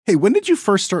Hey, when did you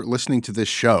first start listening to this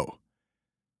show?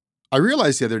 I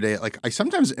realized the other day, I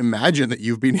sometimes imagine that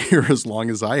you've been here as long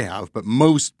as I have, but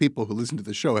most people who listen to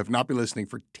the show have not been listening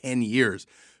for 10 years.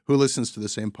 Who listens to the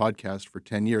same podcast for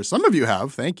 10 years? Some of you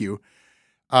have, thank you.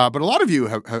 But a lot of you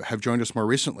have joined us more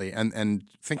recently. And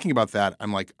thinking about that,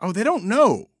 I'm like, oh, they don't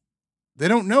know. They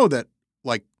don't know that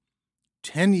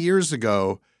 10 years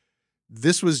ago,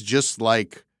 this was just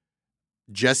like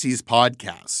Jesse's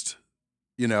podcast,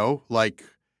 like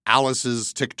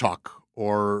Alice's TikTok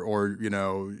or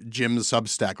Jim's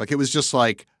Substack. It was just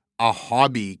like a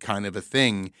hobby kind of a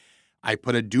thing. I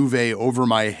put a duvet over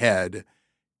my head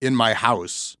in my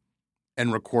house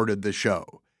and recorded the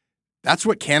show. That's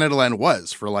what Canadaland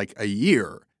was for a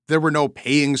year. There were no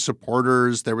paying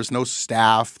supporters. There was no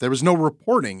staff. There was no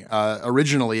reporting.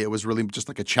 Originally, it was really just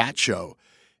like a chat show.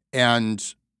 And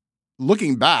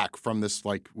looking back from this,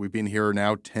 we've been here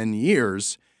now 10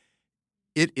 years,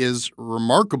 it is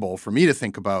remarkable for me to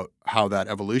think about how that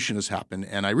evolution has happened.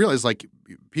 And I realize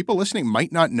people listening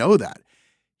might not know that.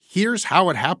 Here's how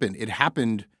it happened. It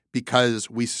happened because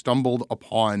we stumbled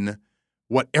upon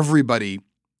what everybody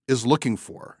is looking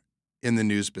for in the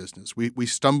news business. We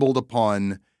stumbled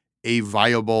upon a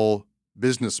viable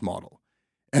business model,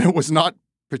 and it was not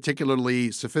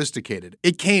particularly sophisticated.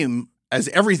 It came, as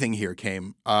everything here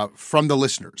came, from the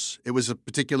listeners. It was a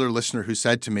particular listener who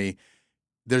said to me,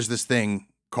 there's this thing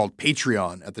called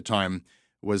Patreon at the time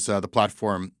was the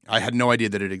platform. I had no idea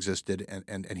that it existed.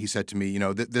 And he said to me,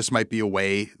 this might be a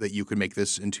way that you could make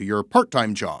this into your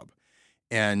part-time job.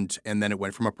 And then it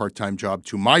went from a part-time job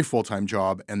to my full-time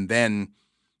job. And then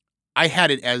I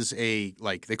had it as they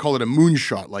call it a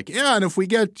moonshot. And if we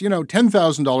get,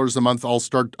 $10,000 a month, I'll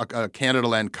start a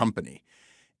Canadaland company.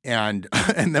 And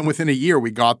then within a year, we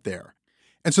got there.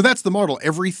 And so that's the model.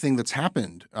 Everything that's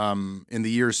happened in the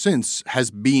years since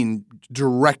has been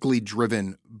directly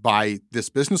driven by this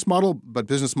business model, but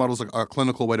business model is a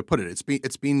clinical way to put it.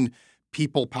 It's been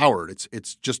people powered.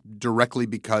 It's just directly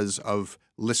because of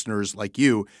listeners like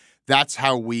you. That's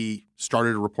how we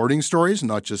started reporting stories,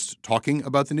 not just talking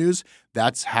about the news.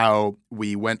 That's how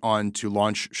we went on to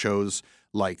launch shows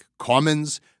like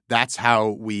Commons. That's how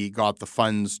we got the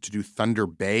funds to do Thunder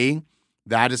Bay.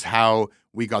 That is how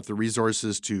we got the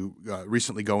resources to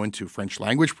recently go into French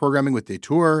language programming with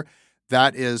Detour.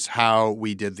 That is how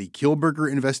we did the Kielburger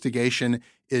investigation.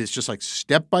 It is just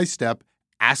step by step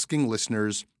asking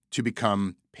listeners to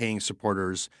become paying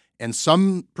supporters and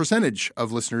some percentage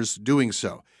of listeners doing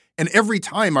so. And every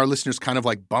time our listeners kind of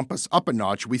bump us up a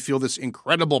notch, we feel this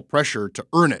incredible pressure to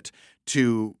earn it,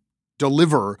 to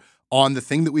deliver on the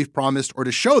thing that we've promised, or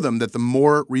to show them that the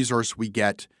more resource we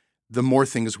get, the more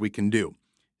things we can do.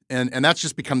 And that's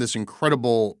just become this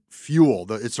incredible fuel.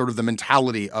 It's sort of the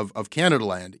mentality of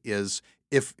Canadaland is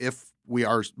if we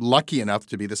are lucky enough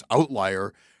to be this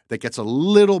outlier that gets a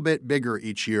little bit bigger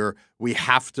each year, we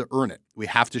have to earn it. We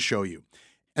have to show you.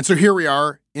 And so here we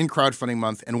are in crowdfunding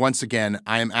month. And once again,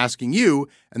 I am asking you,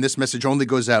 and this message only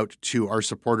goes out to our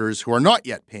supporters who are not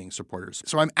yet paying supporters.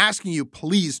 So I'm asking you,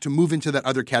 please, to move into that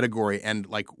other category. And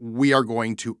we are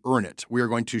going to earn it. We are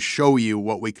going to show you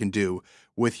what we can do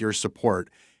with your support.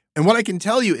 And what I can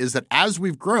tell you is that as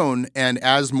we've grown and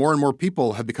as more and more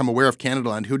people have become aware of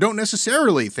Canadaland who don't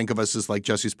necessarily think of us as like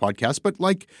Jesse's podcast, but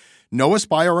know us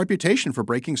by our reputation for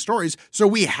breaking stories. So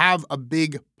we have a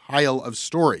big pile of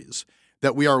stories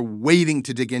that we are waiting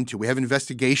to dig into. We have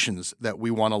investigations that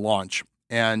we want to launch.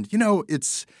 And,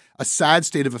 it's a sad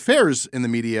state of affairs in the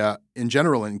media in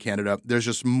general in Canada. There's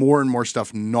just more and more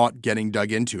stuff not getting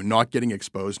dug into, not getting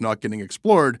exposed, not getting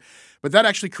explored. But that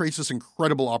actually creates this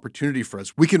incredible opportunity for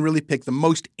us. We can really pick the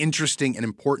most interesting and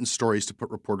important stories to put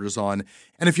reporters on.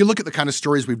 And if you look at the kind of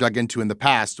stories we've dug into in the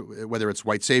past, whether it's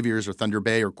White Saviors or Thunder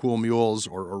Bay or Cool Mules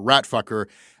or Ratfucker,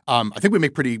 I think we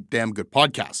make pretty damn good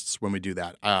podcasts when we do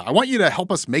that. I want you to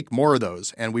help us make more of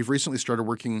those. And we've recently started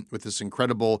working with this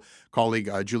incredible colleague,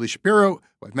 Julie Shapiro,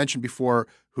 who I've mentioned before,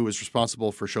 who is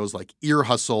responsible for shows like Ear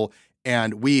Hustle.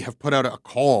 And we have put out a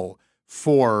call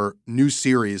for new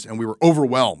series, and we were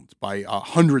overwhelmed by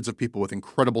hundreds of people with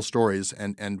incredible stories,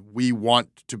 and we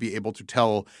want to be able to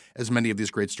tell as many of these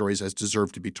great stories as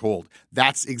deserve to be told.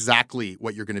 That's exactly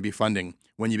what you're going to be funding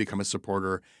when you become a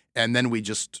supporter, and then we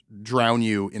just drown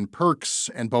you in perks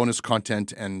and bonus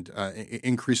content and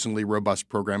increasingly robust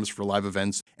programs for live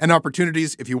events and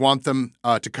opportunities. If you want them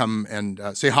to come and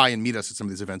say hi and meet us at some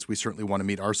of these events, we certainly want to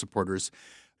meet our supporters.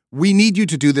 We need you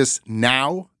to do this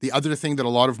now. The other thing that a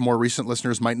lot of more recent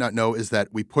listeners might not know is that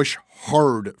we push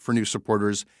hard for new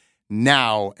supporters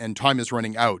now, and time is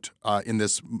running out in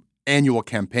this annual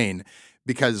campaign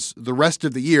because the rest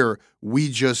of the year, we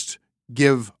just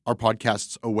give our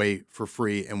podcasts away for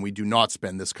free, and we do not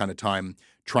spend this kind of time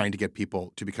trying to get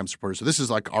people to become supporters. So this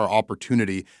is like our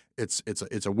opportunity. It's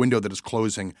a window that is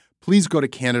closing. Please go to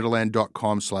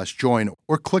canadaland.com/join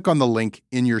or click on the link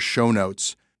in your show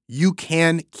notes. You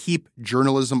can keep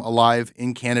journalism alive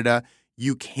in Canada.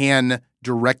 You can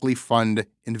directly fund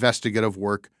investigative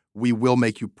work. We will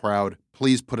make you proud.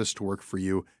 Please put us to work for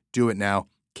you. Do it now.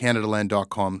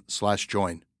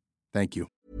 canadaland.com/join. Thank you.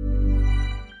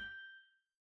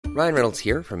 Ryan Reynolds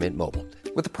here from Mint Mobile.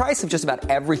 With the price of just about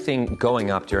everything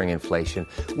going up during inflation,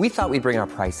 we thought we'd bring our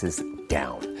prices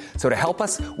down. So to help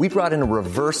us, we brought in a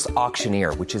reverse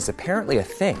auctioneer, which is apparently a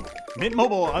thing. Mint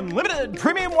Mobile Unlimited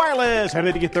Premium Wireless. How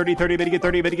to get 30, 30, how to get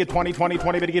 30, how to get 20, 20,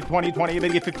 20, how to get 20, 20, how to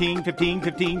get 15, 15,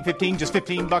 15, 15, just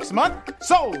 $15 a month?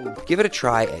 Sold! Give it a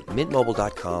try at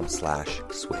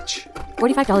mintmobile.com/switch.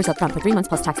 $45 up front for 3 months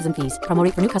plus taxes and fees. Promo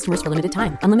rate for new customers for limited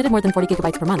time. Unlimited more than 40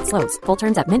 gigabytes per month. Slows full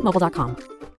terms at mintmobile.com.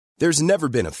 There's never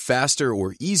been a faster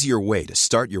or easier way to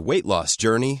start your weight loss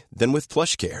journey than with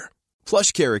PlushCare.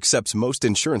 PlushCare accepts most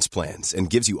insurance plans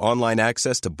and gives you online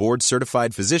access to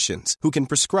board-certified physicians who can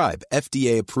prescribe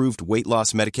FDA-approved weight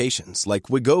loss medications like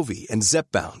Wegovy and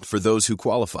Zepbound for those who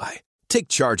qualify. Take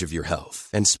charge of your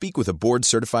health and speak with a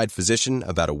board-certified physician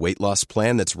about a weight loss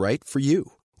plan that's right for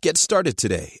you. Get started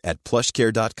today at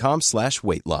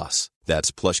plushcare.com/weight loss.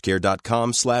 That's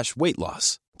plushcare.com/weight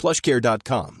loss.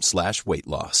 plushcare.com/weight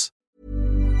loss.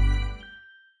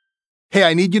 Hey,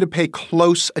 I need you to pay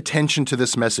close attention to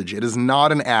this message. It is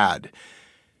not an ad.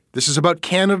 This is about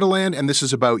Canadaland, and this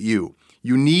is about you.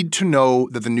 You need to know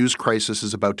that the news crisis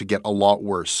is about to get a lot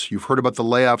worse. You've heard about the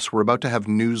layoffs. We're about to have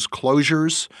news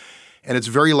closures, and it's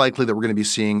very likely that we're going to be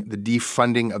seeing the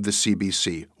defunding of the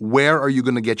CBC. Where are you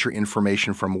going to get your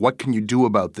information from? What can you do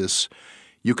about this?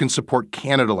 You can support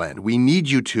Canadaland. We need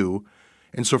you to.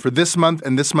 And so for this month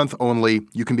and this month only,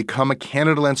 you can become a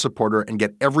Canadaland supporter and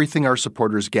get everything our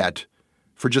supporters get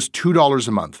for just $2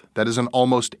 a month. That is an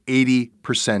almost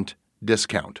 80%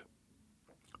 discount.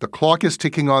 The clock is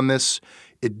ticking on this.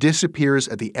 It disappears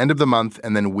at the end of the month,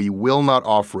 and then we will not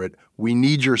offer it. We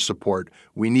need your support.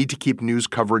 We need to keep news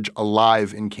coverage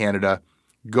alive in Canada.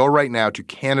 Go right now to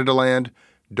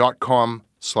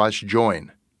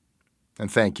canadaland.com/join.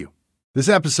 And thank you. This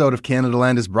episode of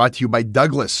Canadaland is brought to you by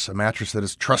Douglas, a mattress that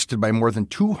is trusted by more than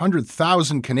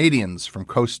 200,000 Canadians from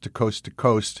coast to coast to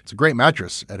coast. It's a great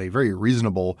mattress at a very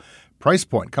reasonable price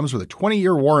point. Comes with a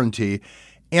 20-year warranty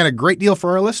and a great deal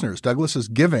for our listeners. Douglas is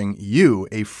giving you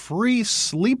a free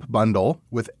sleep bundle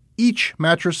with each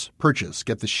mattress purchase.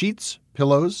 Get the sheets,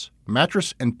 pillows,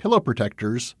 mattress, and pillow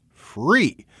protectors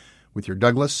free with your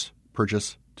Douglas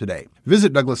purchase today.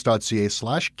 Visit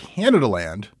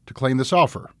douglas.ca/Canadaland to claim this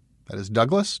offer. That is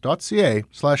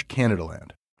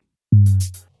douglas.ca/Canadaland.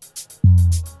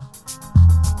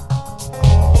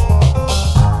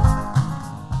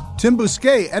 Tim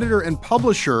Bousquet, editor and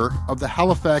publisher of the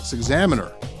Halifax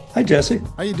Examiner. Hi, Jesse.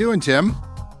 How you doing, Tim?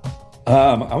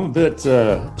 I'm a bit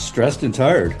stressed and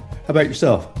tired. How about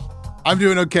yourself? I'm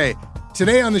doing okay.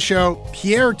 Today on the show,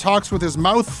 Pierre talks with his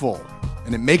mouth full,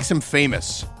 and it makes him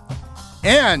famous.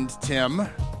 And, Tim,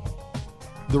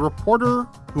 the reporter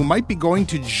who might be going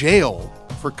to jail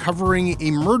for covering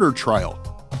a murder trial.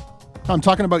 I'm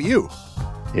talking about you.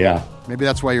 Yeah. Maybe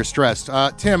that's why you're stressed.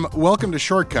 Tim, welcome to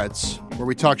Shortcuts, where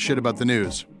we talk shit about the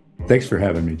news. Thanks for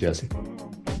having me, Jesse.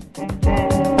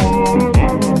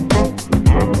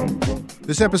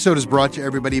 This episode is brought to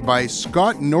everybody by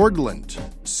Scott Nordland,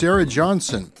 Sarah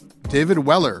Johnson, David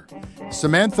Weller,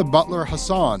 Samantha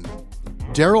Butler-Hassan,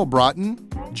 Daryl Broughton,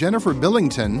 Jennifer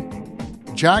Billington,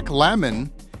 Jack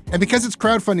Lamon, and because it's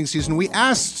crowdfunding season, we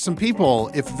asked some people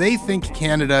if they think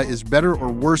Canada is better or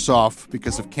worse off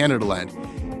because of Canadaland.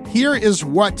 Here is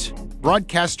what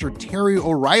broadcaster Terry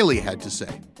O'Reilly had to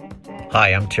say. Hi,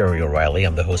 I'm Terry O'Reilly.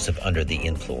 I'm the host of Under the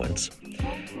Influence.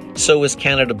 So is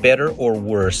Canada better or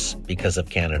worse because of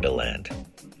Canadaland?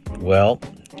 Well,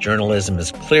 journalism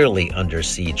is clearly under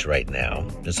siege right now.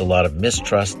 There's a lot of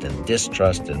mistrust and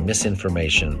distrust and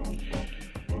misinformation.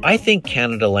 I think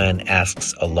Canadaland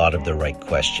asks a lot of the right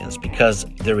questions because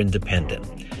they're independent.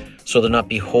 So they're not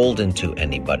beholden to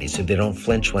anybody, so they don't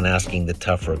flinch when asking the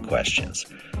tougher questions.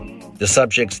 The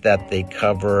subjects that they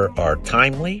cover are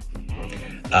timely.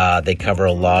 They cover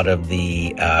a lot of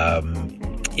the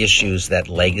issues that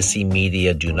legacy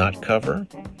media do not cover.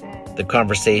 The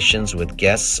conversations with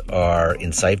guests are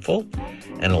insightful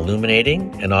and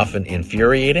illuminating and often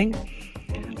infuriating.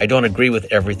 I don't agree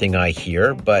with everything I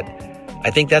hear, but I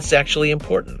think that's actually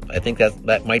important. I think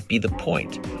that might be the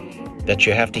point, that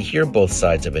you have to hear both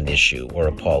sides of an issue or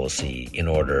a policy in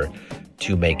order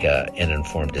to make an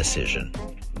informed decision.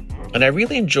 And I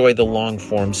really enjoy the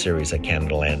long-form series that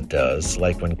Canadaland does,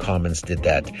 like when Commons did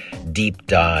that deep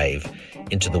dive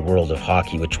into the world of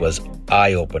hockey, which was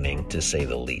eye-opening, to say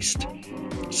the least.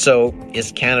 So,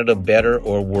 is Canada better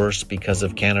or worse because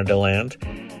of Canadaland?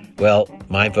 Well,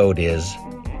 my vote is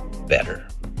better.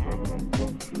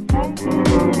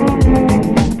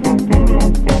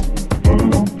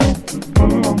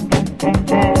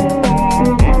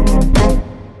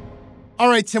 All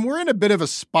right, Tim, we're in a bit of a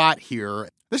spot here.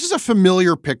 This is a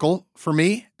familiar pickle for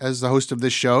me as the host of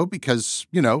this show because,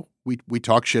 we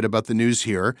talk shit about the news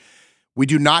here. We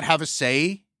do not have a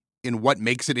say in what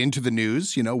makes it into the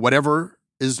news. Whatever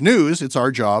is news, it's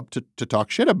our job to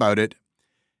talk shit about it.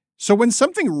 So when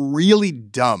something really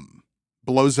dumb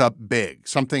blows up big,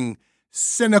 something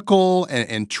cynical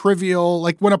and trivial,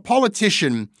 like when a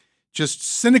politician just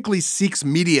cynically seeks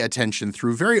media attention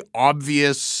through very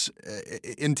obvious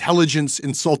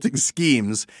intelligence-insulting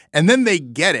schemes, and then they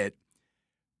get it,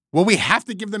 well, we have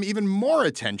to give them even more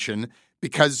attention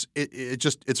because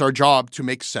it's our job to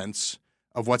make sense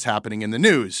of what's happening in the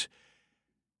news.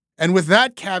 And with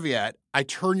that caveat, I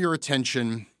turn your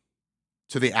attention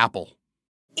to the apple.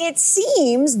 It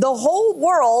seems the whole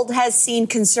world has seen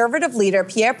Conservative leader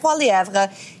Pierre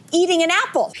Poilievre eating an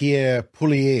apple. Pierre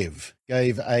Poilievre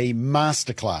gave a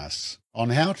masterclass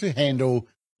on how to handle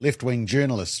left-wing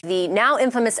journalists. The now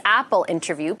infamous Apple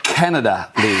interview.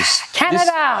 Canada, Liz.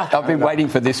 Canada! I've been waiting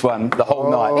for this one the whole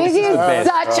night. This is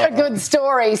such a good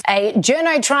story. A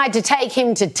journo tried to take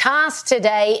him to task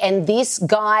today, and this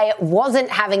guy wasn't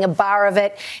having a bar of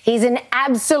it. He's an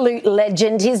absolute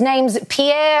legend. His name's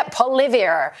Pierre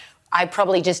Poilievre. I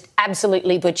probably just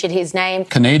absolutely butchered his name.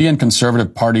 Canadian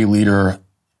Conservative Party leader,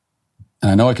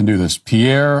 and I know I can do this,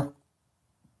 Pierre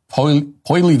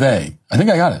Poilievre. I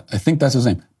think I got it. I think that's his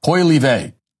name.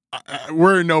 Poilievre.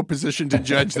 We're in no position to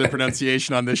judge the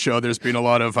pronunciation on this show. There's been a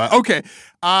lot of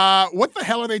what the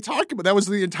hell are they talking about? That was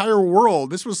the entire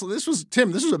world. This was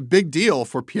Tim. This was a big deal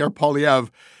for Pierre Poilievre.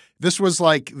 This was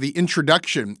like the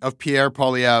introduction of Pierre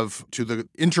Poilievre to the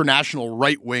international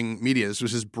right-wing media. This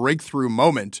was his breakthrough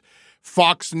moment.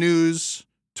 Fox News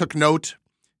took note.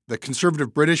 The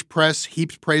conservative British press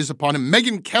heaped praise upon him.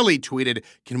 Megyn Kelly tweeted,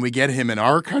 "Can we get him in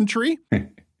our country?"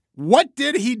 What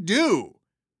did he do?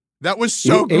 That was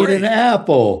so great. He ate an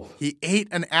apple. He ate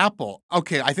an apple.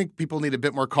 Okay, I think people need a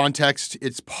bit more context.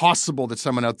 It's possible that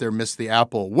someone out there missed the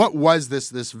apple. What was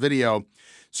this video?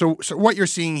 So what you're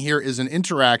seeing here is an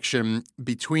interaction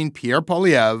between Pierre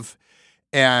Poilievre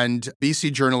and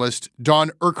BC journalist Don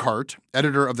Urquhart,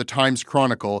 editor of the Times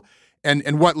Chronicle.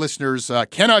 And what listeners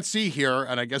cannot see here,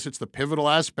 and I guess it's the pivotal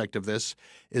aspect of this,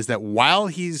 is that while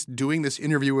he's doing this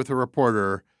interview with a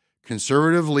reporter,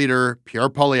 Conservative leader Pierre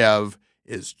Poilievre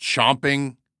is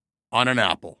chomping on an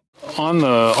apple. On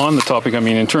the topic, I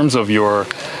mean, in terms of your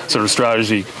sort of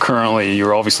strategy currently,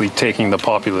 you're obviously taking the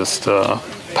populist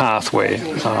pathway.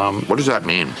 What does that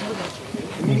mean?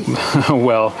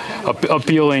 Well,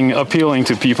 appealing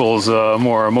to people's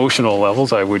more emotional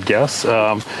levels, I would guess.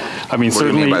 I mean,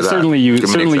 certainly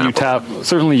you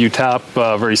tap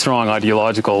very strong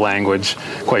ideological language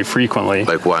quite frequently.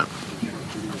 Like what?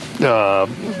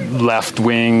 Left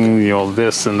wing,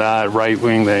 this and that, right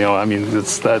wing. I mean,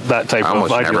 it's that type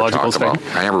of ideological thing.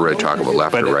 I never really talk about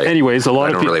left or right. Anyways, I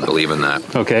don't really believe in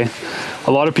that. Okay,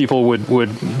 a lot of people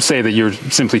would say that you're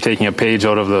simply taking a page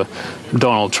out of the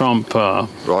Donald Trump book.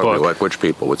 Like which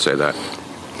people would say that?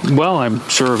 Well, I'm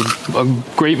sure a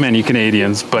great many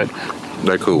Canadians, but.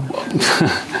 Like who?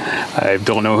 I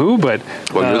don't know who, but...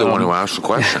 Well, you're the one who asked the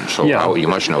question, so you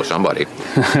must know somebody.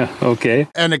 Okay.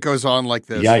 And it goes on like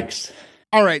this. Yikes.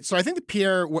 All right, so I think that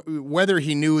Pierre, whether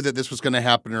he knew that this was going to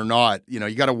happen or not,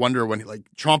 you got to wonder when,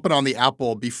 chomping on the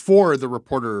apple before the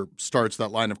reporter starts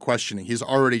that line of questioning, he's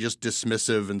already just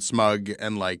dismissive and smug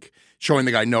and, showing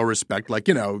the guy no respect.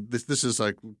 This is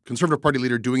a Conservative Party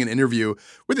leader doing an interview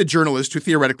with a journalist who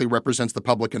theoretically represents the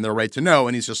public and their right to know,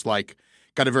 and he's just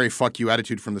got a very fuck you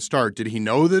attitude from the start. Did he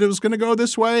know that it was going to go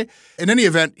this way? In any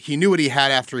event, he knew what he had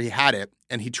after he had it,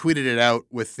 and he tweeted it out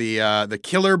with the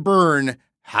killer burn,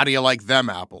 "How do you like them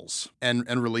apples?" and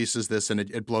releases this, and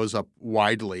it blows up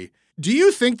widely. Do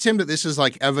you think, Tim, that this is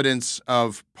evidence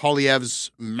of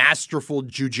Poilievre's masterful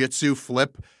jujitsu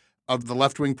flip of the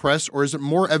left-wing press, or is it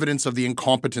more evidence of the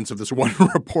incompetence of this one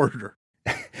reporter?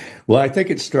 Well, I think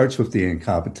it starts with the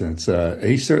incompetence.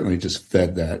 He certainly just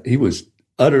fed that. He was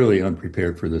utterly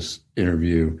unprepared for this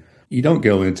interview. You don't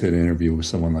go into an interview with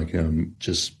someone like him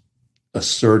just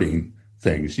asserting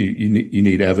things. You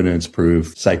need evidence,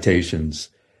 proof, citations.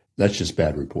 That's just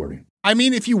bad reporting. I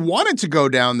mean, if you wanted to go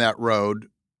down that road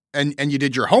and you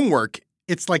did your homework,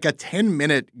 it's like a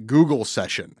 10-minute Google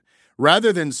session.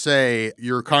 rather than say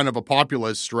you're kind of a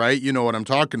populist, right? You know what I'm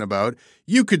talking about.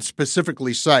 You could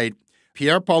specifically cite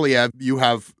Pierre Poilievre. You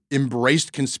have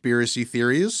embraced conspiracy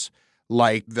theories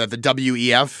like that the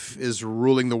WEF is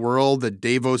ruling the world, that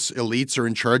Davos elites are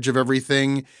in charge of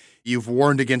everything. You've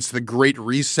warned against the Great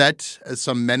Reset as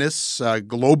some menace,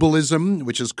 globalism,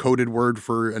 which is coded word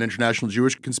for an international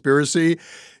Jewish conspiracy.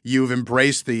 You've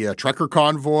embraced the trucker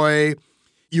convoy.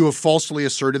 You have falsely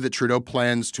asserted that Trudeau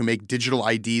plans to make digital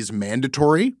IDs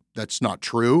mandatory. That's not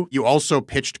true. You also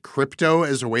pitched crypto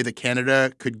as a way that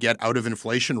Canada could get out of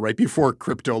inflation right before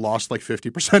crypto lost like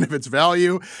 50% of its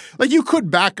value. Like, you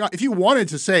could back up if you wanted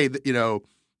to say that,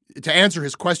 to answer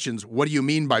his questions, what do you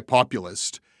mean by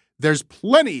populist? There's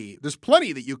plenty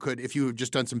that you could, if you had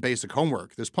just done some basic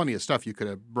homework, there's plenty of stuff you could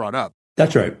have brought up.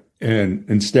 That's right. And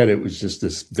instead it was just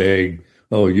this vague,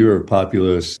 oh, you're a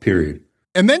populist, period.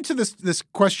 And then to this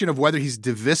question of whether he's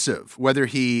divisive, whether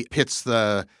he pits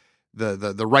the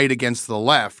right against the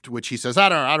left, which he says, I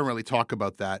don't really talk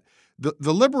about that.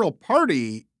 The Liberal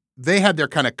Party, they had their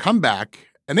kind of comeback,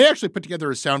 and they actually put together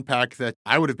a sound pack that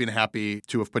I would have been happy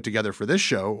to have put together for this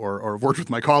show or have worked with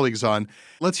my colleagues on.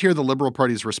 Let's hear the Liberal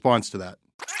Party's response to that.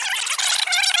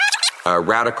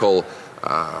 Radical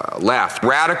left.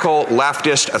 Radical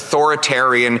leftist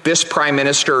authoritarian. This prime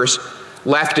minister's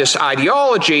leftist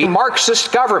ideology,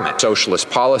 Marxist government, socialist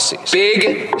policies,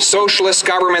 big socialist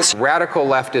governments, radical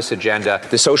leftist agenda,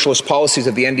 the socialist policies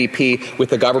of the NDP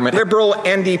with the government, liberal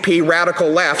NDP, radical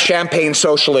left, champagne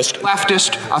socialist,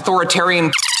 leftist,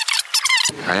 authoritarian.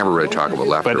 I never really talk about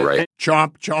left or right.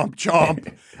 Chomp, chomp,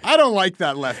 chomp. I don't like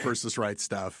that left versus right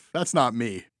stuff. That's not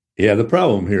me. Yeah, the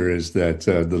problem here is that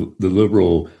the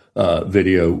liberal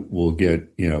video will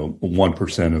get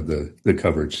 1% of the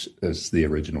coverage as the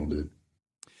original did.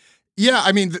 Yeah,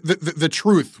 I mean, the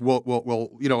truth will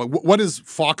what does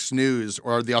Fox News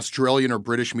or the Australian or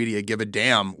British media give a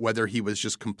damn whether he was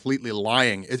just completely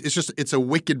lying? It's a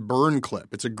wicked burn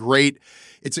clip. It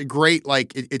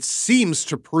seems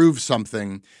to prove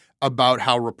something about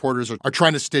how reporters are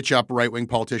trying to stitch up right-wing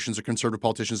politicians or conservative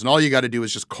politicians, and all you got to do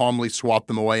is just calmly swap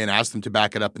them away and ask them to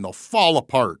back it up, and they'll fall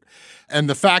apart. And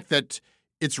the fact that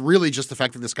it's really just the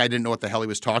fact that this guy didn't know what the hell he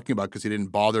was talking about because he didn't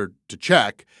bother to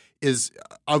check is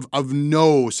of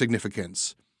no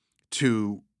significance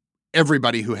to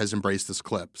everybody who has embraced this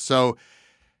clip. So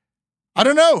I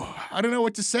don't know. I don't know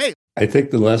what to say. I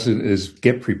think the lesson is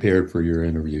get prepared for your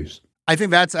interviews. I think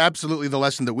that's absolutely the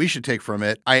lesson that we should take from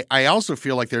it. I also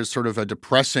feel like there's sort of a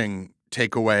depressing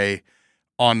takeaway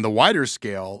on the wider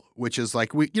scale, which is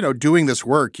like doing this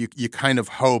work, you kind of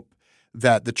hope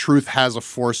that the truth has a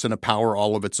force and a power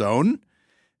all of its own.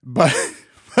 But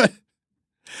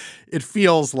it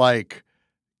feels like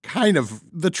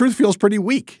the truth feels pretty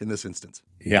weak in this instance.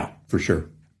 Yeah, for sure.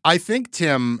 I think,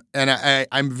 Tim, and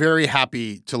I'm very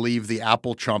happy to leave the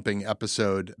apple chomping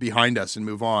episode behind us and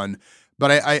move on.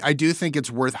 But I do think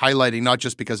it's worth highlighting, not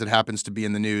just because it happens to be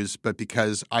in the news, but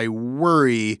because I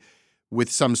worry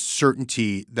with some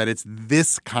certainty that it's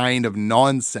this kind of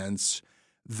nonsense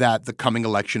that the coming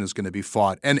election is going to be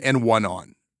fought and won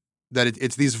on. That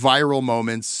it's these viral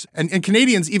moments. And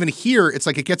Canadians, even here, it's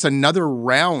like it gets another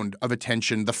round of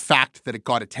attention. The fact that it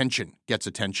got attention gets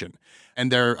attention.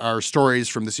 And there are stories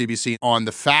from the CBC on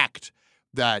the fact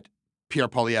that Pierre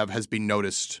Poilievre has been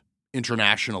noticed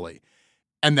internationally.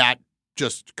 And that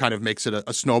just kind of makes it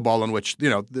a snowball in which,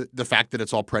 the fact that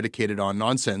it's all predicated on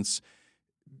nonsense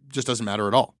just doesn't matter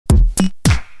at all.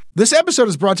 This episode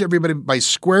is brought to everybody by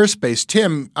Squarespace.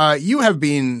 Tim, you have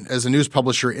been, as a news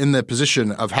publisher, in the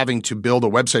position of having to build a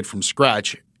website from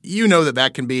scratch. You know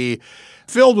that can be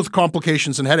filled with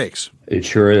complications and headaches. It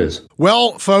sure is.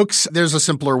 Well, folks, there's a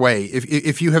simpler way.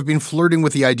 If you have been flirting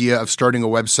with the idea of starting a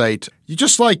website, you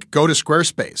just go to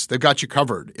Squarespace. They've got you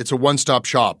covered. It's a one-stop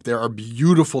shop. There are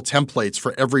beautiful templates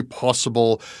for every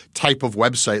possible type of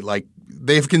website.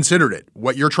 They've considered it.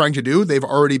 What you're trying to do, they've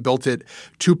already built it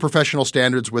to professional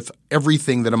standards with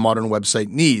everything that a modern website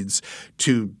needs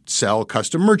to sell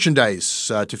custom merchandise,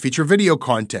 to feature video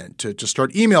content, to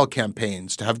start email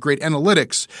campaigns, to have great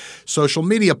analytics, social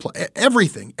media,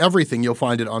 everything you'll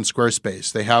find it on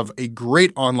Squarespace. They have a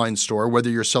great online store, whether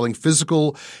you're selling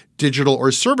physical, digital,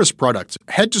 or service products.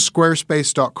 Head to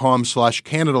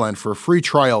squarespace.com/Canadaland for a free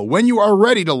trial. When you are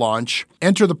ready to launch,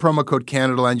 enter the promo code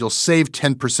Canadaland. You'll save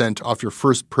 10% off your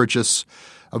first purchase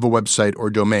of a website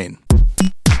or domain.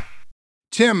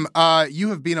 Tim, you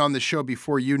have been on the show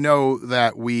before. You know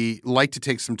that we like to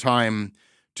take some time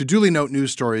to duly note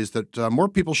news stories that more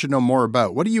people should know more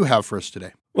about. What do you have for us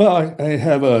today? Well, I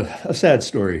have a sad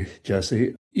story,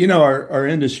 Jesse. Our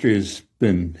industry has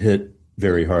been hit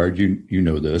very hard. You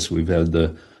know this. We've had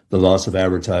the the loss of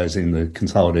advertising, the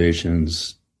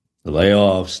consolidations, the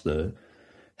layoffs, the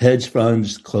hedge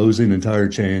funds closing entire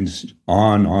chains,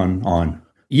 on.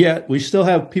 Yet we still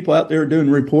have people out there doing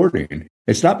reporting.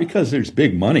 It's not because there's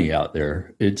big money out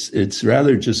there. It's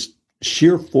rather just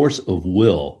sheer force of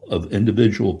will of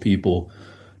individual people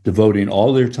devoting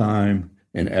all their time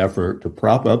and effort to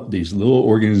prop up these little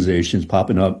organizations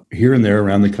popping up here and there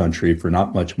around the country for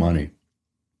not much money.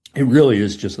 It really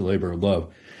is just a labor of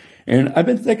love. And I've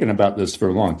been thinking about this for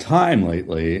a long time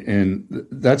lately, and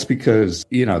that's because,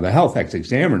 the Halifax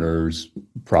Examiner is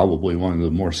probably one of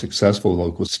the more successful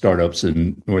local startups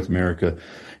in North America,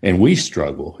 and we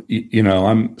struggle.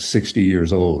 I'm 60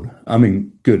 years old. I'm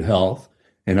in good health,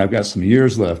 and I've got some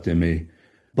years left in me.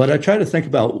 But I try to think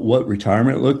about what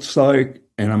retirement looks like,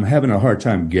 and I'm having a hard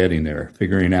time getting there,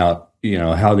 figuring out,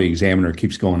 how the Examiner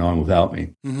keeps going on without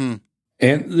me. Mm-hmm.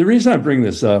 And the reason I bring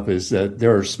this up is that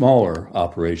there are smaller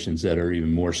operations that are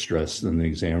even more stressed than the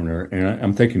Examiner. And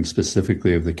I'm thinking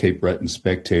specifically of the Cape Breton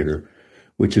Spectator,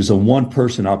 which is a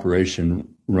one-person operation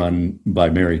run by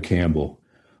Mary Campbell.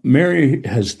 Mary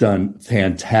has done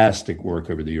fantastic work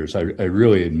over the years. I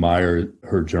really admire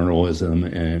her journalism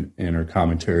and her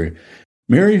commentary.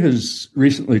 Mary has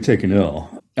recently taken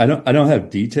ill. I don't have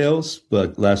details,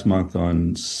 but last month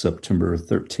on September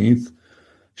 13th,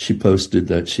 she posted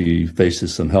that she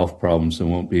faces some health problems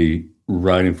and won't be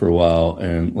writing for a while.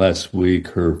 And last week,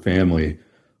 her family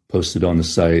posted on the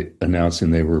site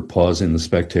announcing they were pausing the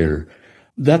Spectator.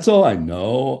 That's all I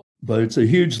know, but it's a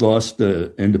huge loss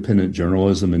to independent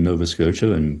journalism in Nova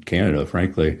Scotia and Canada,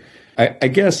 frankly. I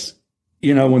guess,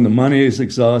 when the money is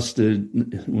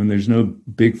exhausted, when there's no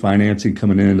big financing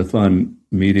coming in to fund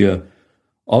media,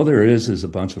 all there is a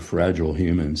bunch of fragile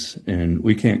humans, and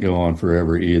we can't go on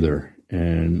forever either.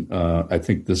 And I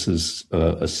think this is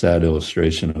a sad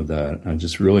illustration of that. I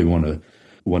just really want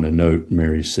to note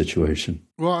Mary's situation.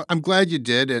 Well, I'm glad you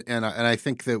did, and I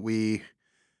think that we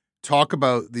talk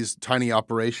about these tiny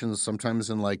operations sometimes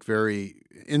in like very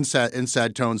in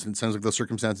sad tones, and it sounds like the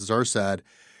circumstances are sad.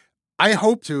 I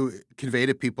hope to convey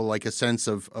to people like a sense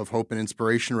of hope and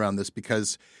inspiration around this,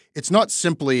 because it's not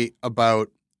simply about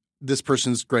this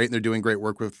person's great and they're doing great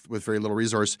work with very little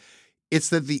resource. It's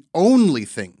that the only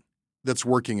thing that's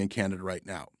working in Canada right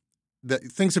now, that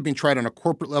things have been tried on a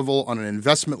corporate level, on an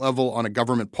investment level, on a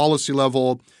government policy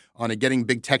level, on a getting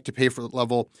big tech to pay for it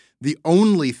level. The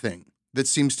only thing that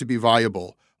seems to be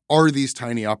viable are these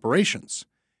tiny operations.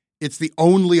 It's the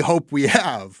only hope we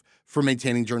have for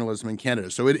maintaining journalism in Canada.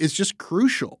 So it's just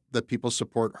crucial that people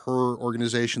support her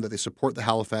organization, that they support the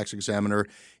Halifax Examiner.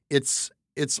 It's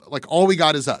like all we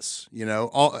got is us,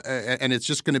 and it's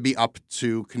just going to be up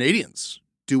to Canadians.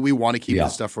 Do we want to keep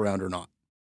this stuff around or not?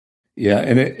 Yeah,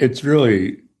 and it's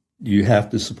really, you have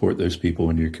to support those people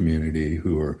in your community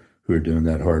who are doing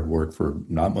that hard work for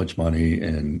not much money,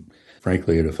 and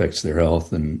frankly, it affects their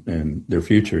health and their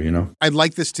future, I'd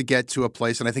like this to get to a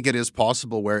place, and I think it is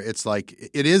possible, where it's like,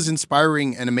 it is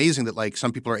inspiring and amazing that like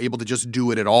some people are able to just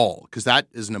do it at all, because that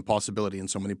is an impossibility in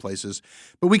so many places.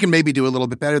 But we can maybe do a little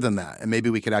bit better than that, and maybe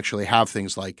we could actually have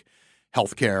things like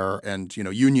healthcare and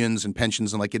unions and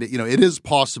pensions, and like it is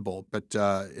possible, but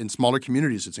in smaller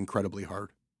communities it's incredibly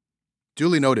hard.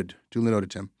 Duly noted,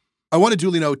 Tim. I want to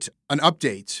duly note an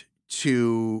update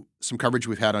to some coverage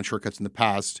we've had on Shortcuts in the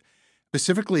past.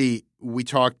 Specifically, we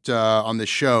talked on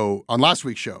last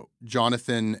week's show,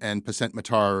 Jonathan and Pasent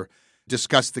Matar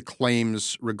discussed the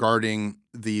claims regarding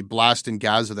the blast in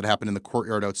Gaza that happened in the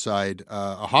courtyard outside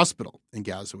a hospital in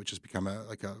Gaza, which has become a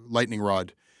lightning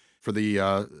rod for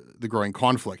the growing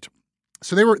conflict.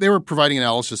 So they were providing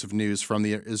analysis of news from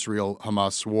the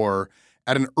Israel-Hamas war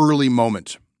at an early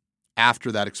moment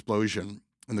after that explosion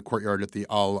in the courtyard at the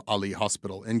Al-Ali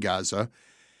hospital in Gaza.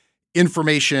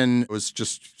 Information was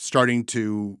just starting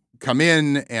to come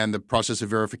in, and the process of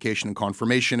verification and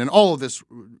confirmation, and all of this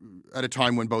at a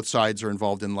time when both sides are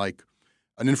involved in like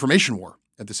an information war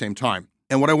at the same time.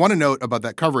 And what I want to note about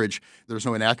that coverage, there's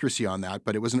no inaccuracy on that,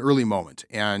 but it was an early moment.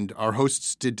 And our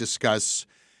hosts did discuss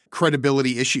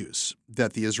credibility issues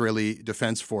that the Israeli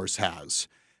Defense Force has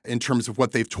in terms of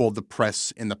what they've told the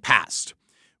press in the past,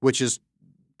 which is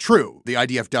true. The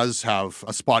IDF does have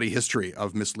a spotty history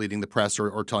of misleading the press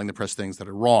or telling the press things that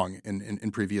are wrong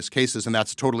in previous cases. And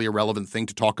that's a totally irrelevant thing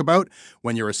to talk about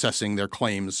when you're assessing their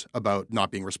claims about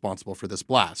not being responsible for this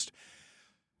blast.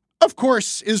 Of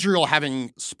course, Israel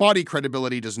having spotty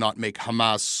credibility does not make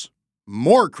Hamas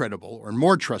more credible or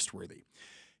more trustworthy.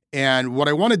 And what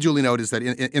I want to duly note is that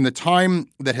in the time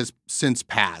that has since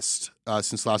passed,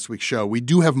 since last week's show, we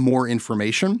do have more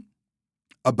information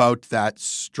about that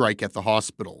strike at the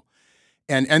hospital.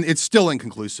 And it's still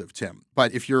inconclusive, Tim.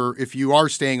 But if you are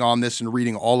staying on this and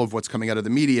reading all of what's coming out of the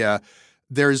media,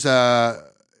 there's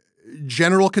a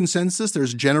general consensus.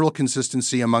 There's general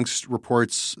consistency amongst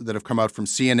reports that have come out from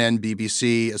CNN,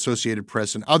 BBC, Associated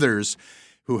Press, and others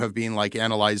who have been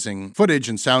analyzing footage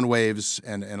and sound waves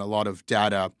and a lot of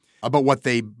data about what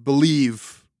they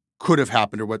believe could have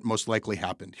happened or what most likely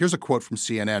happened. Here's a quote from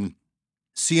CNN.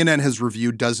 CNN has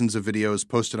reviewed dozens of videos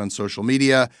posted on social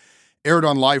media, aired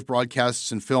on live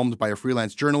broadcasts and filmed by a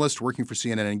freelance journalist working for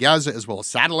CNN in Gaza, as well as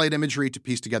satellite imagery to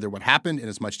piece together what happened in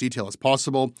as much detail as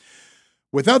possible.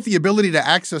 Without the ability to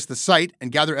access the site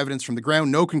and gather evidence from the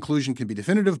ground, no conclusion can be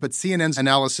definitive, but CNN's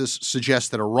analysis suggests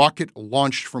that a rocket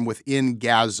launched from within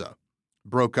Gaza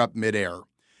broke up midair,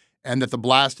 and that the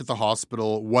blast at the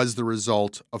hospital was the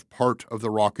result of part of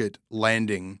the rocket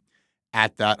landing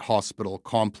at that hospital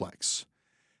complex.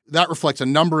 That reflects a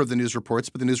number of the news reports,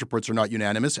 but the news reports are not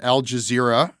unanimous. Al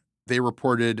Jazeera, they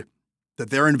reported that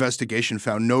their investigation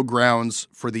found no grounds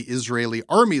for the Israeli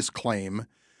army's claim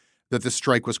that the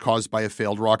strike was caused by a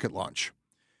failed rocket launch.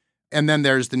 And then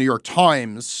there's the New York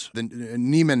Times.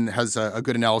 Neiman has a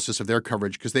good analysis of their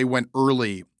coverage because they went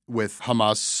early with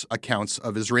Hamas accounts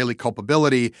of Israeli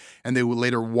culpability, and they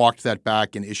later walked that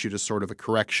back and issued a sort of a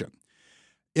correction.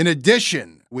 In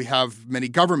addition, we have many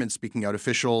governments speaking out,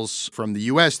 officials from the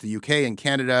US, the UK, and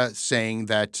Canada saying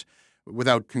that,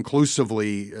 without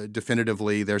conclusively,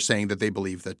 definitively, they're saying that they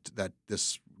believe that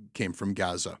this came from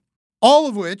Gaza. All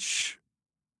of which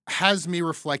has me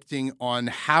reflecting on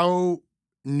how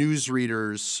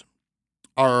newsreaders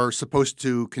are supposed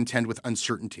to contend with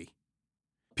uncertainty.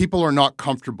 People are not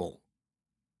comfortable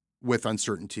with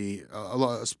uncertainty,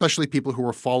 especially people who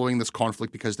are following this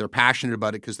conflict because they're passionate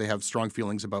about it, because they have strong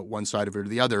feelings about one side of it or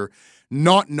the other,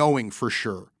 not knowing for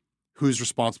sure who's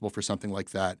responsible for something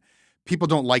like that. People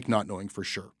don't like not knowing for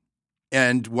sure.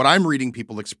 And what I'm reading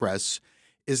people express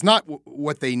is not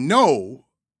what they know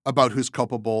about who's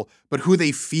culpable, but who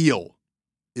they feel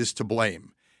is to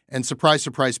blame. And surprise,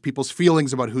 surprise, people's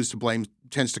feelings about who's to blame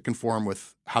tends to conform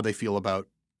with how they feel about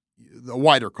the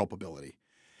wider culpability.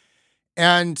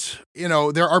 And,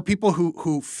 there are people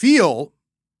who feel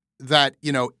that,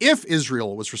 if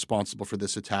Israel was responsible for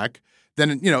this attack,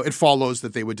 then, it follows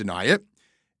that they would deny it.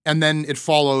 And then it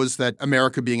follows that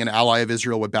America, being an ally of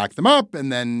Israel, would back them up.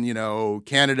 And then,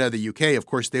 Canada, the UK, of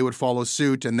course, they would follow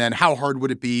suit. And then how hard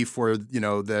would it be for,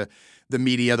 the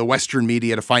media, the Western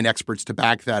media, to find experts to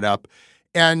back that up?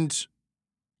 And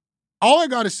all I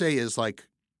got to say is,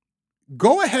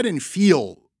 go ahead and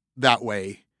feel that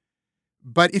way.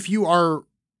 But if you are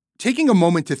taking a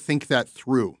moment to think that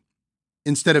through,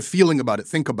 instead of feeling about it,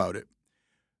 think about it,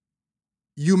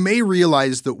 you may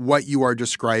realize that what you are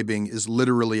describing is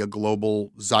literally a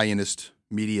global Zionist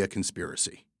media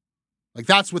conspiracy.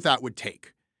 That's what that would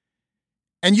take.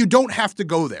 And you don't have to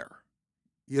go there.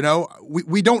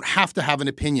 We don't have to have an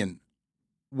opinion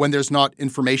when there's not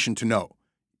information to know.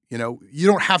 You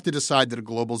don't have to decide that a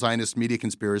global Zionist media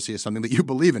conspiracy is something that you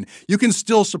believe in. You can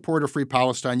still support a free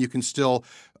Palestine. You can still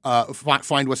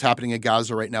find what's happening in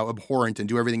Gaza right now abhorrent and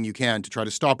do everything you can to try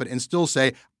to stop it, and still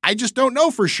say, I just don't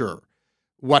know for sure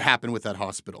what happened with that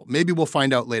hospital. Maybe we'll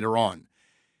find out later on.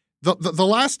 The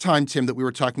last time, Tim, that we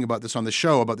were talking about this on the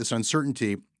show, about this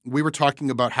uncertainty, we were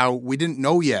talking about how we didn't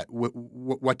know yet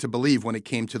what to believe when it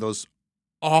came to those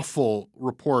awful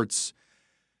reports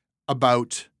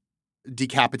about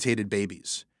decapitated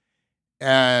babies.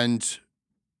 And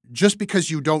just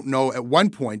because you don't know at one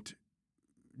point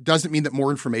doesn't mean that more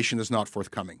information is not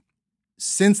forthcoming.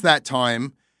 Since that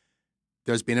time,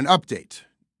 there's been an update.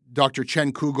 Dr.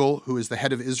 Chen Kugel, who is the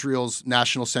head of Israel's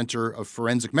National Center of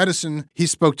Forensic Medicine, he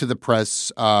spoke to the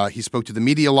press. He spoke to the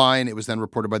media line. It was then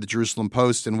reported by the Jerusalem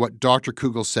Post. And what Dr.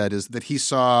 Kugel said is that he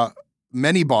saw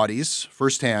many bodies,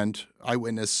 firsthand,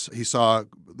 eyewitness. He saw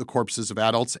the corpses of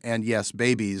adults and, yes,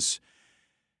 babies,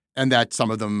 and that some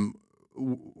of them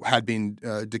had been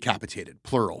decapitated,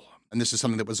 plural. And this is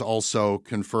something that was also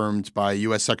confirmed by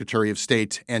U.S. Secretary of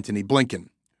State Antony Blinken,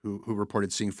 who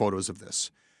reported seeing photos of this.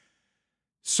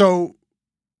 So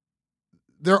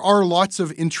there are lots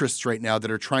of interests right now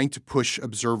that are trying to push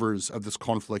observers of this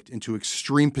conflict into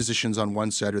extreme positions on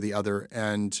one side or the other,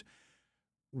 and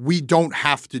we don't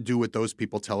have to do what those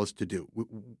people tell us to do.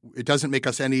 It doesn't make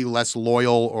us any less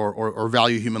loyal or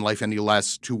value human life any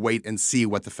less to wait and see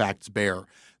what the facts bear.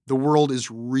 The world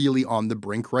is really on the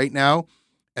brink right now,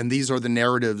 and these are the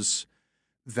narratives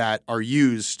that are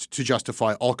used to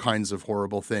justify all kinds of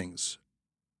horrible things.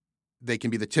 They can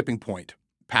be the tipping point,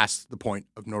 past the point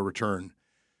of no return.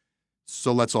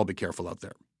 So let's all be careful out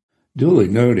there. Duly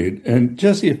noted. And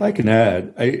Jesse, if I can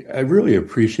add, I really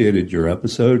appreciated your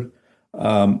episode.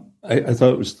 I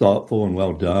thought it was thoughtful and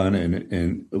well done,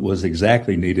 and it was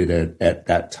exactly needed at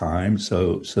that time.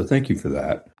 So thank you for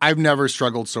that. I've never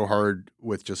struggled so hard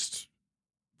with just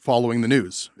following the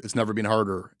news. It's never been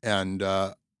harder. And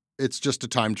it's just a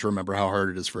time to remember how hard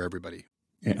it is for everybody.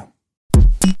 Yeah.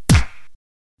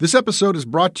 This episode is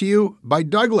brought to you by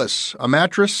Douglas, a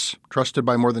mattress trusted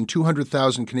by more than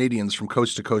 200,000 Canadians from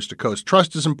coast to coast to coast.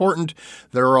 Trust is important.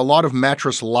 There are a lot of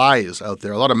mattress lies out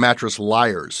there, a lot of mattress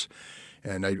liars.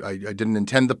 And I didn't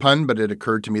intend the pun, but it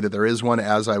occurred to me that there is one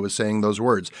as I was saying those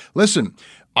words. Listen,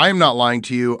 I am not lying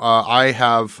to you. I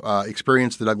have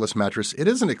experienced the Douglas mattress. It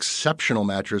is an exceptional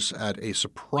mattress at a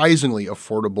surprisingly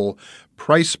affordable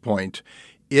price point.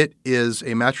 It is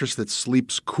a mattress that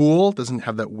sleeps cool, doesn't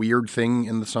have that weird thing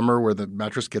in the summer where the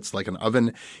mattress gets like an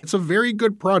oven. It's a very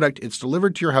good product. It's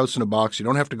delivered to your house in a box. You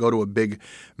don't have to go to a big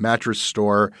mattress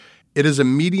store. It is a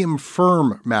medium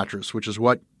firm mattress, which is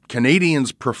what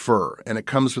Canadians prefer, and it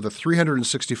comes with a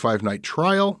 365-night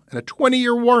trial and a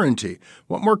 20-year warranty.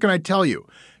 What more can I tell you?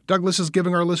 Douglas is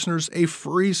giving our listeners a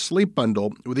free sleep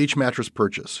bundle with each mattress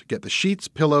purchase. Get the sheets,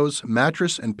 pillows,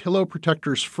 mattress, and pillow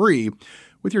protectors free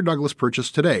with your Douglas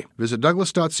purchase today. Visit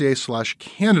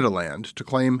douglas.ca/Canadaland to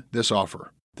claim this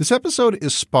offer. This episode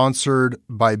is sponsored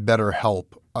by BetterHelp.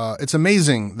 It's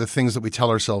amazing the things that we tell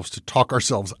ourselves to talk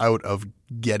ourselves out of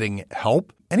getting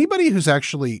help. Anybody who's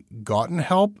actually gotten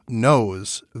help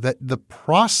knows that the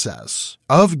process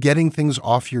of getting things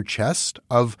off your chest,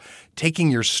 of taking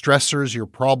your stressors, your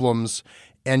problems,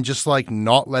 and just like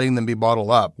not letting them be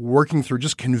bottled up, working through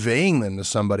just conveying them to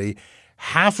somebody,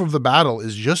 half of the battle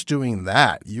is just doing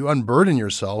that. You unburden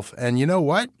yourself. And you know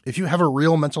what? If you have a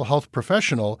real mental health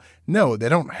professional, no, they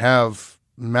don't have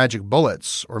magic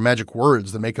bullets or magic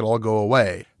words that make it all go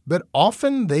away. But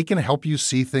often they can help you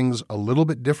see things a little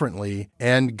bit differently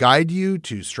and guide you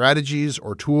to strategies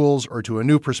or tools or to a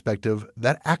new perspective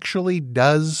that actually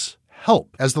does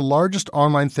help. As the largest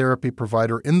online therapy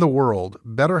provider in the world,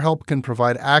 BetterHelp can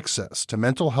provide access to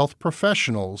mental health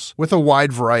professionals with a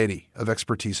wide variety of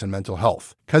expertise in mental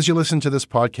health. Because you listen to this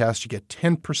podcast, you get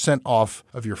 10% off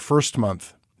of your first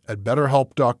month at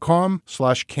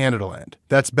betterhelp.com/Canadaland.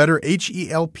 That's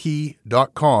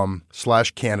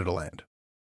betterhelp.com/Canadaland.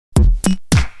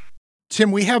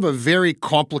 Tim, we have a very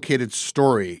complicated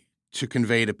story to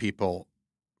convey to people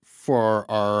for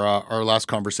our last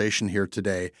conversation here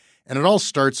today, and it all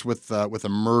starts with a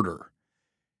murder.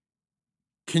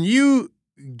 Can you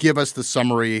give us the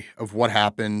summary of what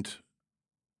happened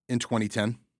in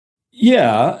 2010?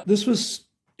 Yeah, this was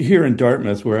here in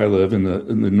Dartmouth, where I live, in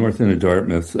the north end of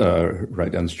Dartmouth,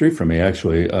 right down the street from me,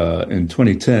 actually. In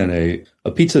 2010,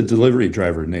 a pizza delivery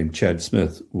driver named Chad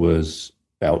Smith was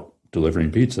out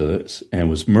delivering pizzas and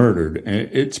was murdered. And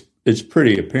it's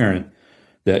pretty apparent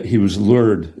that he was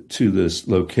lured to this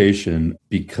location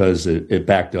because it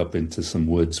backed up into some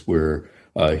woods where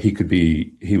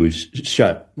he was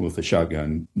shot with a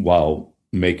shotgun while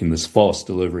making this false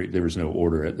delivery. There was no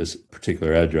order at this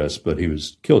particular address, but he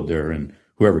was killed there, and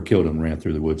whoever killed him ran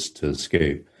through the woods to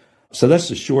escape. So that's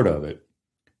the short of it.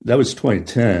 That was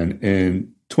 2010.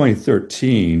 In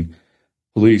 2013,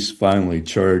 police finally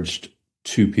charged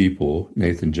two people,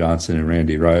 Nathan Johnson and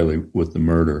Randy Riley, with the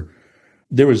murder.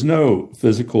 There was no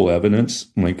physical evidence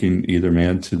linking either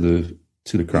man to the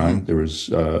crime. Mm-hmm. There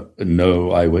was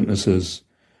no eyewitnesses,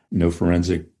 no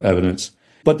forensic evidence.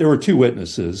 But there were two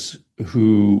witnesses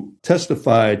who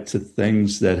testified to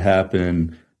things that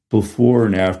happened before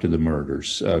and after the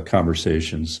murders,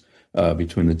 conversations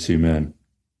between the two men.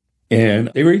 And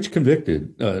they were each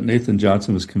convicted. Nathan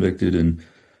Johnson was convicted in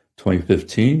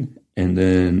 2015, and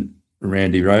then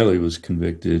Randy Riley was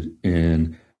convicted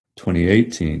in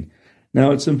 2018.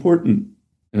 Now, it's important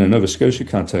in a Nova Scotia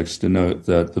context to note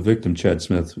that the victim, Chad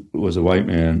Smith, was a white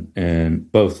man,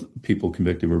 and both people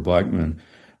convicted were black men.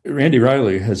 Randy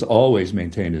Riley has always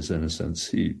maintained his innocence.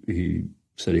 He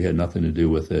said he had nothing to do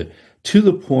with it, to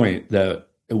the point that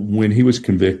when he was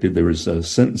convicted, there was a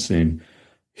sentencing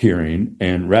hearing,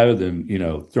 and rather than,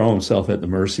 throw himself at the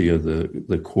mercy of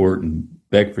the court and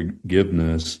beg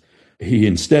forgiveness, he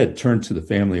instead turned to the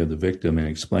family of the victim and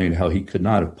explained how he could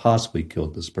not have possibly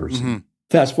killed this person. Mm-hmm.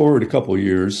 Fast forward a couple of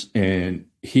years, and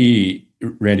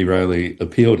Randy Riley,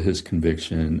 appealed his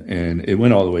conviction, and it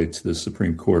went all the way to the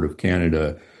Supreme Court of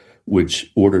Canada,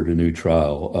 which ordered a new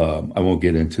trial. I won't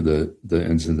get into the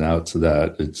ins and outs of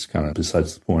that. It's kind of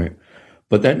besides the point.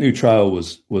 But that new trial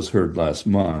was heard last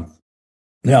month.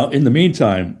 Now, in the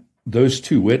meantime, those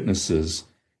two witnesses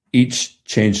each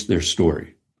changed their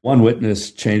story. One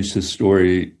witness changed his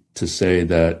story to say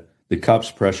that the cops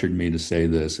pressured me to say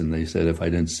this, and they said if I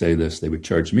didn't say this, they would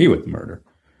charge me with murder.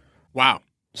 Wow.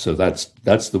 So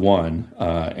that's the one.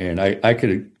 And I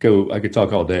could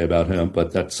talk all day about him,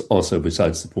 but that's also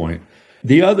besides the point.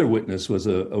 The other witness was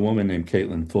a woman named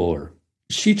Caitlin Fuller.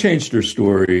 She changed her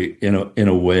story in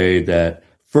a way that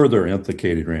further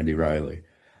implicated Randy Riley.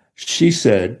 She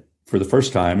said, for the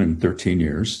first time in 13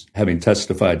 years, having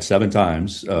testified 7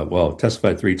 times,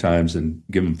 testified 3 times and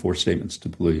given 4 statements to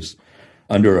police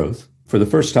under oath. For the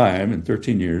first time in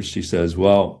 13 years, she says,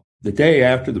 well, the day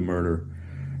after the murder,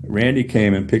 Randy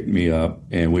came and picked me up,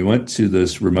 and we went to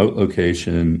this remote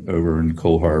location over in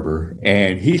Cole Harbor.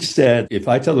 And he said, if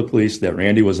I tell the police that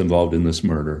Randy was involved in this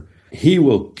murder, he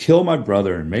will kill my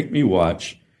brother and make me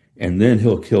watch, and then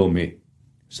he'll kill me.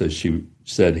 So she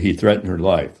said he threatened her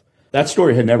life. That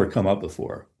story had never come up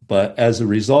before. But as a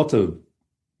result of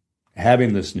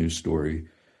having this news story,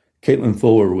 Caitlin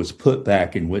Fuller was put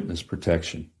back in witness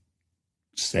protection,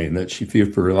 saying that she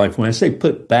feared for her life. When I say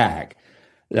put back,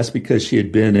 that's because she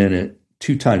had been in it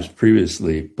 2 times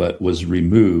previously, but was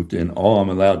removed. And all I'm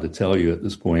allowed to tell you at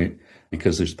this point,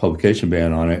 because there's a publication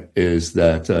ban on it, is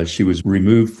that she was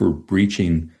removed for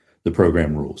breaching the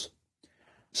program rules.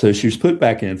 So she was put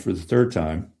back in for the 3rd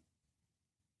time.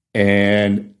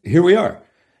 And here we are.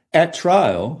 At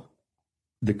trial,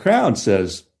 the Crown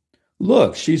says,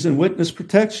 look, she's in witness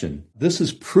protection. This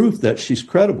is proof that she's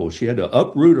credible. She had to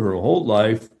uproot her whole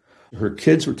life. Her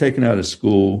kids were taken out of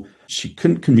school. She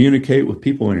couldn't communicate with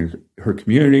people in her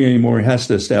community anymore. Has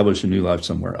to establish a new life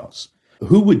somewhere else.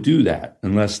 Who would do that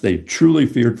unless they truly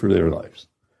feared for their lives?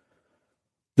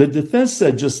 The defense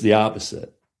said just the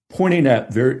opposite, pointing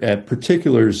at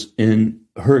particulars in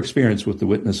her experience with the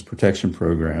witness protection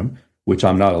program, which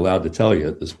I'm not allowed to tell you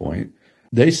at this point.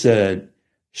 They said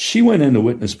she went in the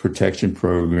witness protection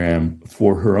program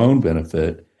for her own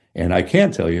benefit, and I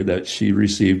can tell you that she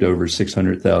received over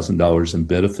 $600,000 in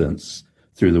benefits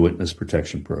through the witness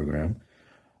protection program.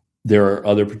 There are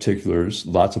other particulars,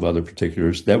 lots of other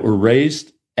particulars that were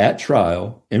raised at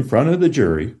trial in front of the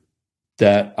jury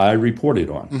that I reported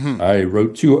on. Mm-hmm. I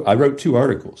wrote two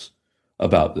articles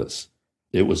about this.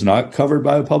 It was not covered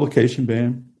by a publication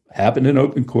ban, happened in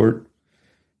open court.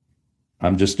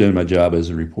 I'm just doing my job as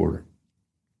a reporter.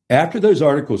 After those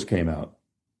articles came out,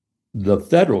 the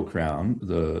federal Crown,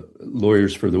 the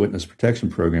lawyers for the witness protection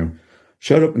program,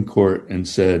 showed up in court and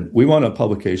said, we want a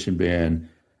publication ban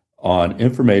on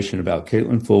information about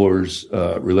Caitlin Fuller's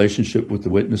relationship with the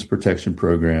witness protection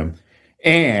program,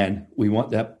 and we want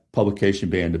that publication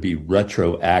ban to be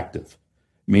retroactive,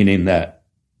 meaning that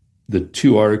the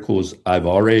 2 articles I've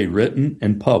already written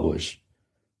and published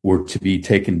were to be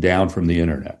taken down from the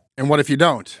internet. And what if you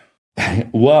don't?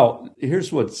 Well,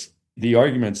 here's what's the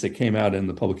arguments that came out in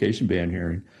the publication ban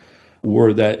hearing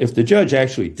were that if the judge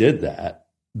actually did that,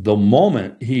 the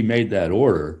moment he made that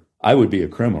order, I would be a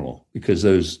criminal because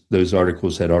those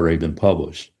articles had already been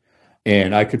published.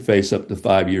 And I could face up to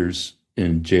 5 years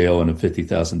in jail and a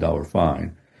 $50,000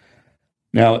 fine.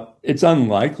 Now, it's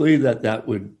unlikely that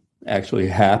would actually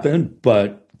happen,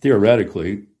 but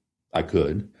theoretically, I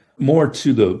could. More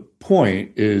to the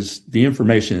point is the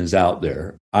information is out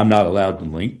there. I'm not allowed to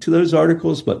link to those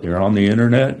articles, but they're on the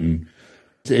internet, and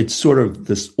it's sort of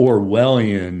this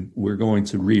Orwellian, we're going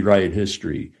to rewrite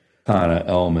history kind of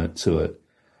element to it.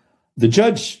 The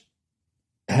judge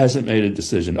hasn't made a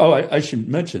decision. Oh, I should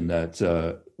mention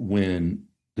that when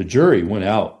the jury went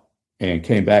out and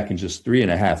came back in just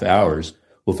 3.5 hours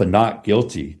with a not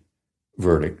guilty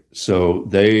verdict. So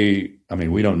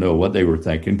we don't know what they were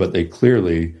thinking, but they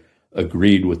clearly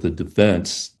agreed with the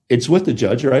defense. It's with the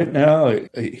judge right now.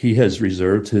 He has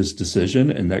reserved his decision,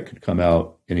 and that could come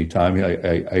out anytime.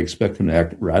 I expect him to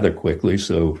act rather quickly,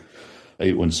 so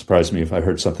it wouldn't surprise me if I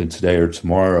heard something today or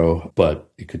tomorrow,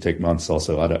 but it could take months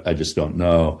also. I just don't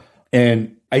know.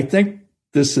 And I think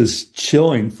this is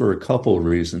chilling for a couple of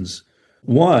reasons.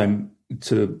 One,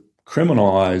 to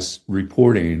criminalize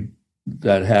reporting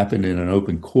that happened in an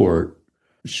open court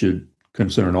should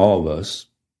concern all of us,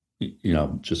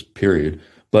 just period.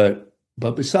 But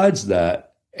besides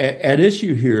that, at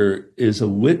issue here is a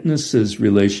witness's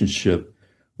relationship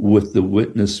with the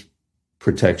witness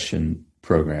protection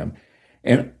program.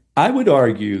 And I would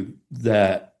argue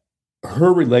that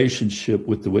her relationship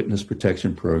with the witness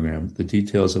protection program, the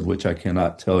details of which I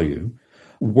cannot tell you,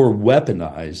 were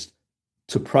weaponized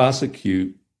to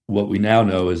prosecute what we now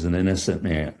know as an innocent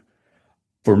man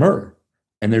for murder.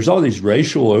 And there's all these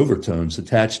racial overtones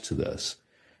attached to this.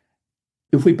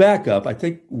 If we back up, I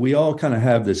think we all kind of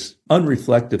have this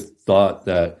unreflective thought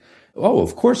that,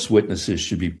 of course witnesses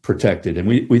should be protected. And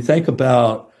we think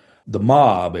about the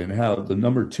mob and how the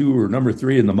number 2 or number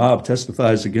 3 in the mob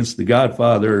testifies against the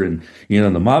Godfather, and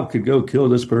the mob could go kill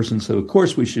this person, so of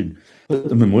course we should put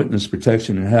them in witness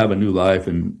protection and have a new life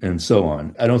and so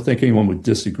on. I don't think anyone would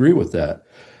disagree with that.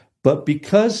 But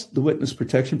because the witness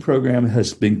protection program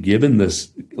has been given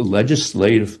this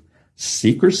legislative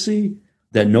secrecy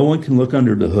that no one can look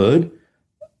under the hood,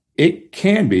 it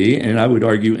can be, and I would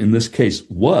argue in this case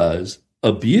was,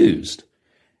 abused.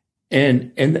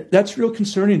 And that's real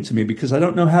concerning to me because I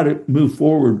don't know how to move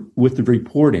forward with the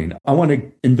reporting. I want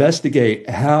to investigate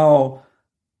how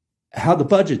the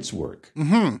budgets work.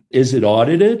 Mm-hmm. Is it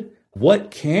audited?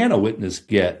 What can a witness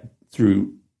get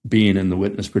through being in the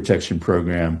witness protection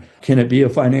program? Can it be a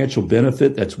financial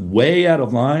benefit that's way out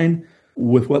of line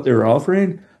with what they're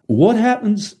offering? What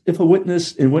happens if a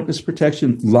witness in witness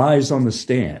protection lies on the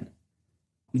stand?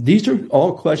 These are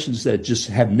all questions that just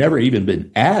have never even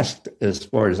been asked as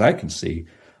far as I can see,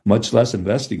 much less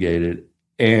investigated.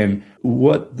 And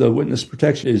what the witness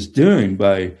protection is doing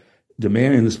by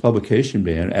demanding this publication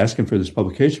ban, asking for this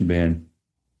publication ban,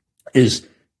 is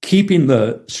keeping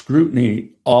the scrutiny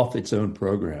off its own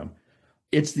program.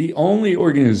 It's the only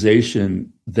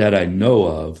organization that I know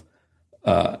of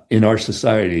in our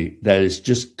society that is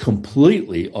just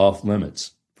completely off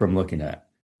limits from looking at.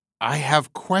 I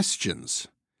have questions.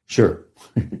 Sure.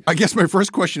 I guess my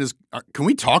first question is: can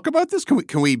we talk about this?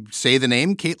 Can we say the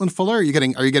name Caitlin Fuller? Are you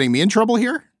getting me in trouble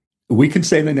here? We can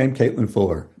say the name Caitlin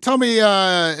Fuller. Tell me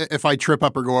if I trip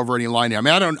up or go over any line here. I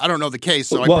mean, I don't know the case,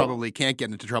 so I probably can't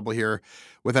get into trouble here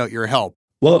without your help.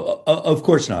 Well, of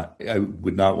course not. I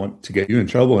would not want to get you in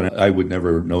trouble, and I would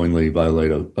never knowingly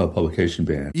violate a publication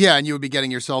ban. Yeah, and you would be getting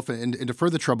yourself into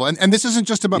further trouble. And this isn't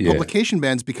just about publication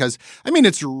bans because, I mean,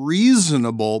 it's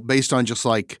reasonable based on just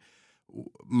like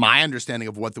my understanding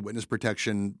of what the witness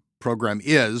protection program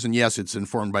is. And yes, it's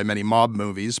informed by many mob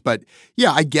movies. But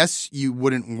yeah, I guess you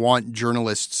wouldn't want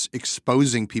journalists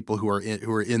exposing people who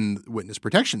are in witness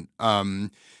protection.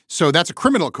 So that's a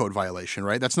criminal code violation,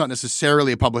 right? That's not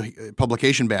necessarily a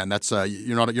publication ban. That's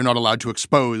you're not allowed to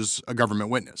expose a government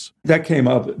witness. That came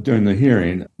up during the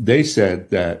hearing. They said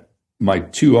that my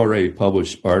 2 already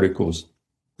published articles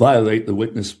violate the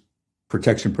Witness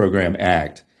Protection Program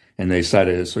Act, and they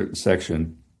cited a certain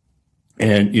section.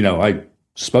 And I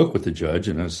spoke with the judge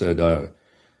and I said,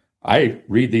 I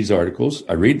read these articles,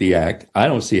 I read the act. I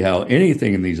don't see how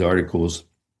anything in these articles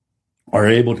are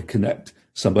able to connect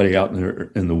somebody out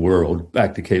in the world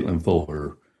back to Caitlin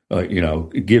Fuller,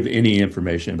 give any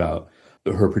information about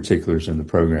her particulars in the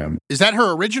program. Is that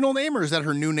her original name or is that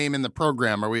her new name in the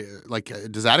program? Are we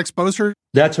does that expose her?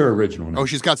 That's her original name. Oh,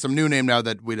 she's got some new name now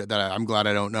that I'm glad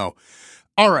I don't know.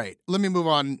 All right, let me move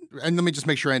on, and let me just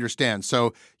make sure I understand.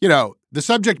 So, the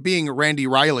subject being Randy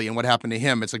Riley and what happened to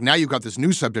him, it's like now you've got this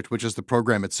new subject, which is the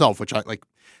program itself, which I'm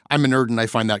a nerd and I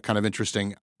find that kind of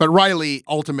interesting. But Riley,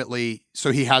 ultimately,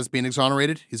 so he has been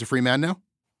exonerated? He's a free man now?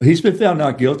 He's been found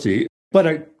not guilty,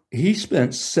 but he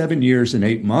spent 7 years and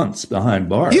 8 months behind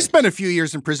bars. He spent a few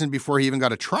years in prison before he even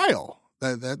got a trial.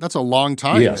 That's a long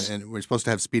time, yes. And we're supposed to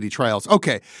have speedy trials.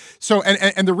 Okay, so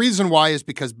and the reason why is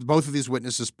because both of these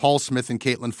witnesses, Paul Smith and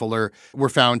Caitlin Fuller, were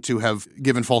found to have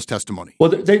given false testimony. Well,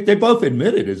 they both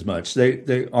admitted as much.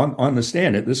 They on the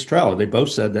stand at this trial, they both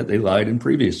said that they lied in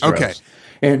previous trials. Okay.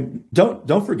 And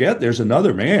don't forget, there's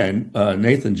another man,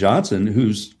 Nathan Johnson,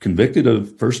 who's convicted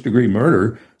of first-degree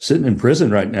murder, sitting in prison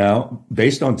right now,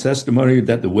 based on testimony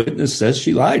that the witness says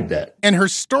she lied that. And her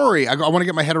story, I want to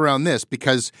get my head around this,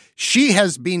 because she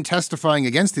has been testifying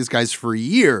against these guys for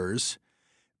years,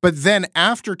 but then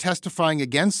after testifying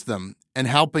against them and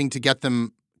helping to get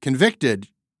them convicted,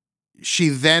 she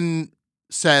then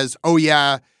says, oh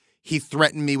yeah, he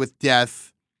threatened me with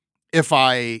death if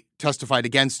I testified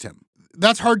against him.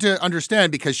 That's hard to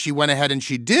understand because she went ahead and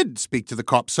she did speak to the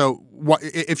cops. So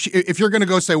if you're going to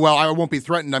go say, well, I won't be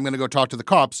threatened, I'm going to go talk to the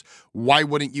cops, why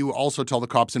wouldn't you also tell the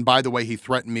cops? And by the way, he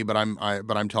threatened me, but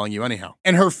I'm telling you anyhow.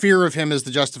 And her fear of him is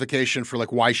the justification for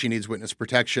why she needs witness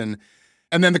protection.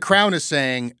 And then the Crown is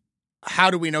saying, how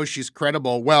do we know she's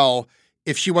credible? Well,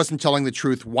 if she wasn't telling the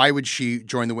truth, why would she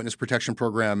join the witness protection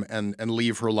program and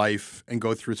leave her life and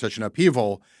go through such an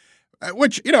upheaval?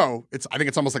 Which, I think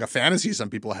it's almost like a fantasy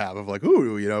some people have of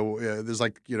there's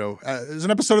there's an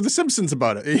episode of The Simpsons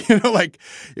about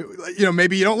it.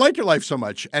 Maybe you don't like your life so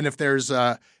much. And if there's,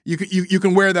 you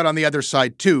can wear that on the other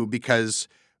side too, because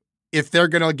if they're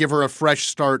going to give her a fresh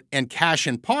start and cash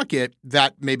in pocket,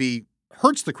 that maybe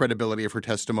hurts the credibility of her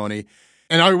testimony.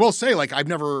 And I will say, I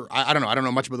don't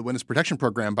know much about the witness protection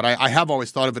program, but I have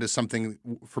always thought of it as something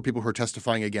for people who are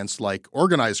testifying against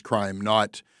organized crime,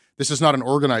 this is not an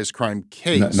organized crime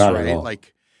case, not right? At all.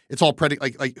 it's all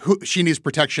she needs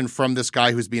protection from this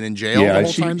guy who's been in jail the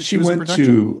whole time. She went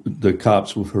to the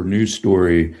cops with her news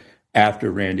story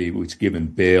after Randy was given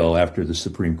bail after the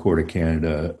Supreme Court of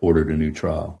Canada ordered a new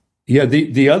trial. Yeah,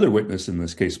 the other witness in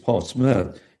this case, Paul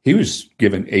Smith, he was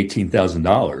given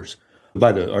 $18,000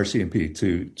 by the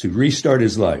RCMP to restart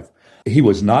his life. He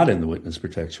was not in the witness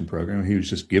protection program. He was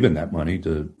just given that money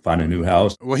to find a new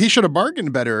house. Well, he should have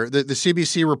bargained better. The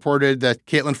CBC reported that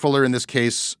Caitlin Fuller, in this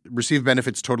case, received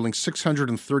benefits totaling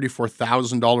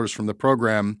 $634,000 from the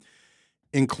program,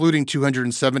 including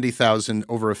 $270,000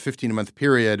 over a 15-month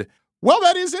period. Well,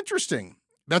 that is interesting.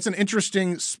 That's an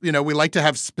interesting, we like to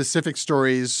have specific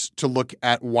stories to look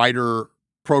at wider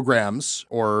programs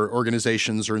or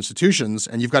organizations or institutions,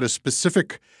 and you've got a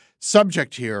specific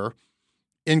subject here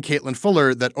in Caitlin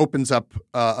Fuller that opens up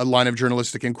a line of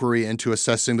journalistic inquiry into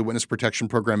assessing the witness protection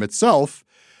program itself.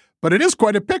 But it is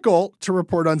quite a pickle to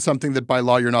report on something that by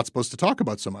law you're not supposed to talk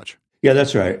about so much. Yeah,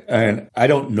 that's right. And I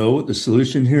don't know what the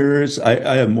solution here is.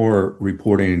 I have more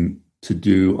reporting to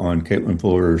do on Caitlin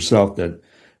Fuller herself that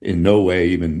in no way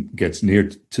even gets near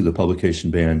to the publication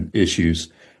ban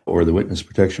issues or the witness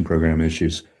protection program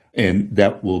issues. And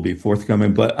that will be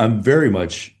forthcoming. But I'm very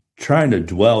much trying to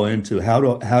dwell into how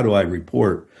do I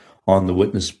report on the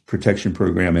witness protection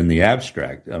program in the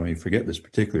abstract. I mean, forget this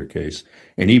particular case.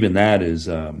 And even that is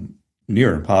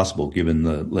near impossible given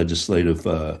the legislative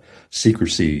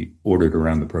secrecy ordered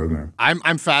around the program.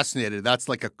 I'm fascinated. That's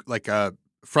like a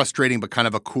frustrating but kind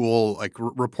of a cool,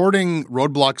 reporting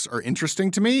roadblocks are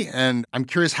interesting to me, and I'm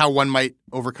curious how one might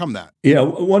overcome that. Yeah,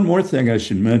 one more thing I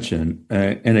should mention,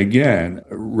 and again,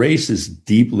 race is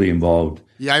deeply involved.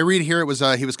 Yeah, I read here it was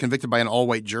he was convicted by an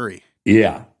all-white jury.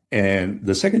 Yeah, and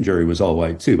the second jury was all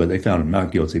white too, but they found him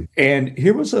not guilty. And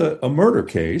here was a murder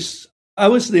case. I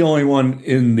was the only one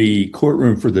in the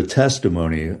courtroom for the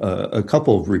testimony. A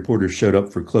couple of reporters showed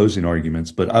up for closing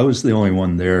arguments, but I was the only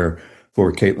one there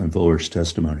for Caitlin Fuller's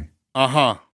testimony.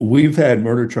 Uh-huh. We've had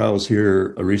murder trials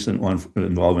here, a recent one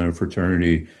involving a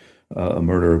fraternity, a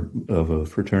murder of a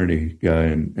fraternity guy,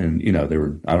 and there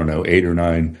were, 8 or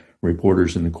 9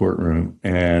 reporters in the courtroom.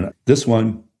 And this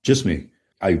one, just me.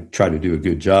 I try to do a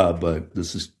good job, but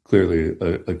this is clearly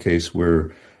a case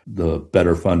where the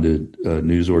better funded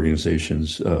news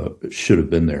organizations should have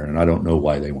been there. And I don't know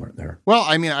why they weren't there. Well,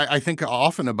 I mean, I think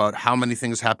often about how many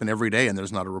things happen every day and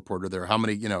there's not a reporter there. How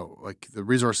many, the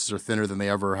resources are thinner than they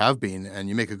ever have been. And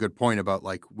you make a good point about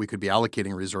we could be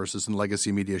allocating resources, and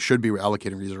legacy media should be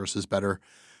allocating resources better.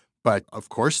 But of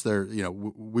course,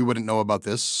 we wouldn't know about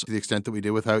this to the extent that we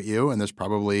do without you. And there's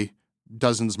probably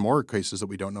dozens more cases that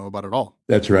we don't know about at all.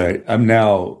 That's right.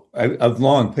 I've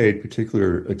long paid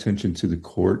particular attention to the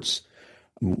courts.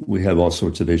 We have all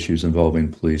sorts of issues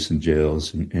involving police and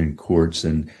jails and courts,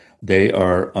 and they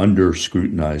are under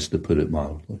scrutinized, to put it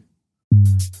mildly.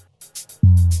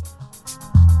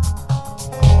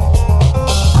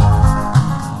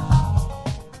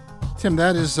 Tim,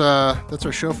 that's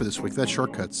our show for this week. That's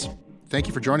Shortcuts. Thank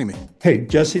you for joining me. Hey,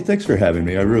 Jesse, thanks for having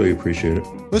me. I really appreciate it.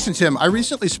 Listen, Tim, I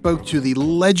recently spoke to the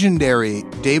legendary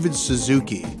David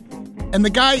Suzuki, and the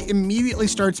guy immediately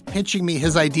starts pitching me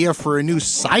his idea for a new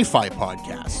sci-fi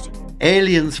podcast.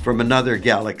 Aliens from another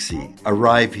galaxy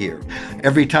arrive here.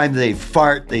 Every time they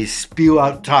fart, they spew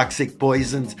out toxic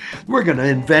poisons. We're going to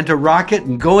invent a rocket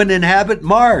and go and inhabit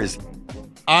Mars.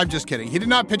 I'm just kidding. He did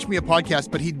not pitch me a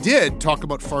podcast, but he did talk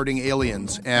about farting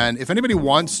aliens. And if anybody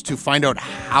wants to find out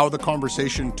how the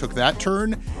conversation took that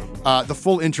turn, the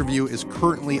full interview is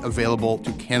currently available to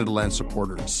Canadaland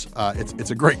supporters. It's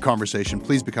a great conversation.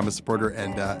 Please become a supporter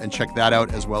and check that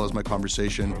out, as well as my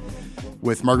conversation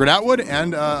with Margaret Atwood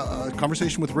and a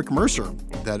conversation with Rick Mercer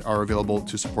that are available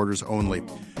to supporters only.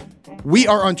 We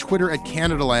are on Twitter at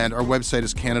Canadaland. Our website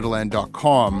is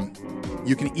canadaland.com.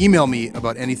 You can email me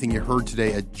about anything you heard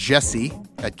today at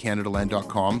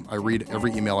jesse@canadaland.com. I read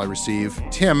every email I receive.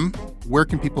 Tim, where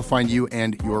can people find you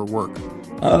and your work?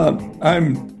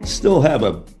 I'm still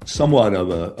have somewhat of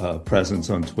a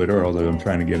presence on Twitter, although I'm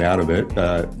trying to get out of it.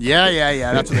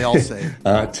 Yeah. That's what they all say.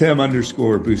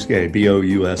 Tim_Bousquet,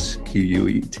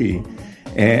 Bousquet.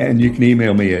 And you can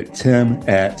email me at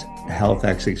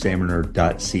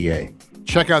tim@halifaxexaminer.ca.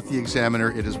 Check out The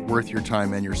Examiner. It is worth your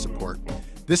time and your support.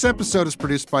 This episode is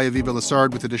produced by Aviva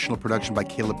Lessard with additional production by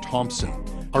Caleb Thompson.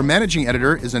 Our managing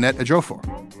editor is Annette Ajofor.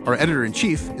 Our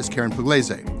editor-in-chief is Karen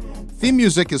Pugliese. Theme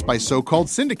music is by So-Called.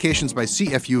 Syndications by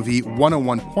CFUV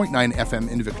 101.9 FM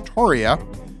in Victoria.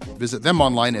 Visit them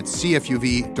online at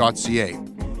cfuv.ca.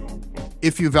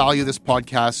 If you value this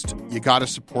podcast, you got to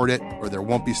support it, or there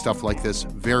won't be stuff like this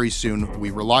very soon.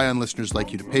 We rely on listeners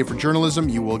like you to pay for journalism.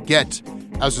 You will get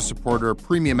as a supporter,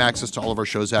 premium access to all of our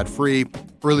shows ad-free,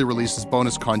 early releases,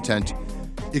 bonus content,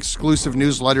 exclusive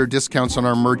newsletter, discounts on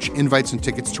our merch, invites and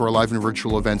tickets to our live and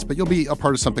virtual events. But you'll be a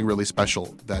part of something really special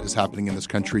that is happening in this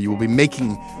country. You will be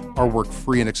making our work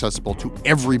free and accessible to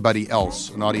everybody else,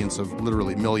 an audience of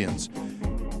literally millions.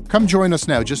 Come join us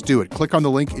now. Just do it. Click on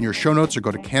the link in your show notes or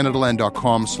go to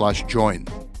canadaland.com/join.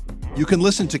 You can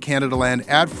listen to Canadaland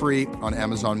ad-free on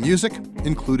Amazon Music,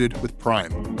 included with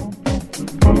Prime.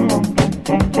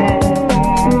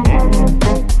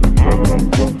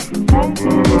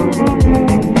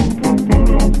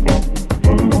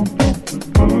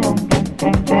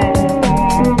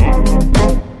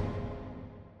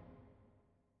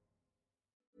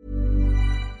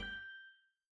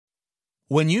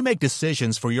 When you make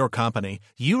decisions for your company,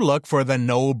 you look for the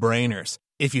no-brainers.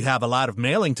 If you have a lot of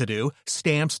mailing to do,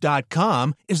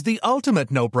 Stamps.com is the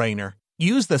ultimate no-brainer.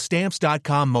 Use the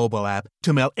Stamps.com mobile app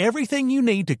to mail everything you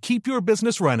need to keep your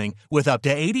business running with up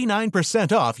to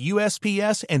 89% off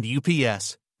USPS and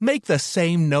UPS. Make the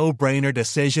same no-brainer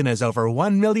decision as over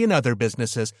 1 million other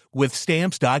businesses with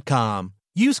Stamps.com.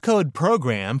 Use code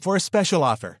PROGRAM for a special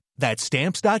offer. That's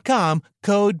Stamps.com,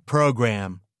 code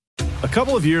PROGRAM. A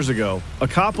couple of years ago, a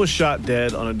cop was shot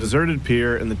dead on a deserted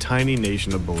pier in the tiny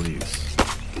nation of Belize.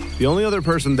 The only other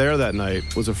person there that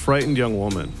night was a frightened young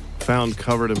woman, found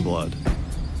covered in blood.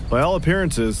 By all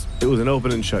appearances, it was an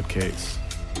open and shut case.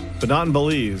 But not in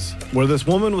Belize, where this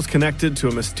woman was connected to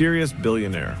a mysterious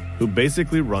billionaire who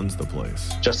basically runs the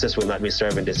place. Justice will not be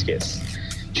served in this case.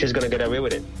 She's gonna get away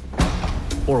with it.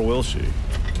 Or will she?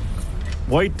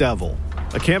 White Devil,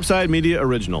 a Campside Media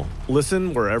original.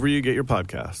 Listen wherever you get your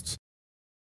podcasts.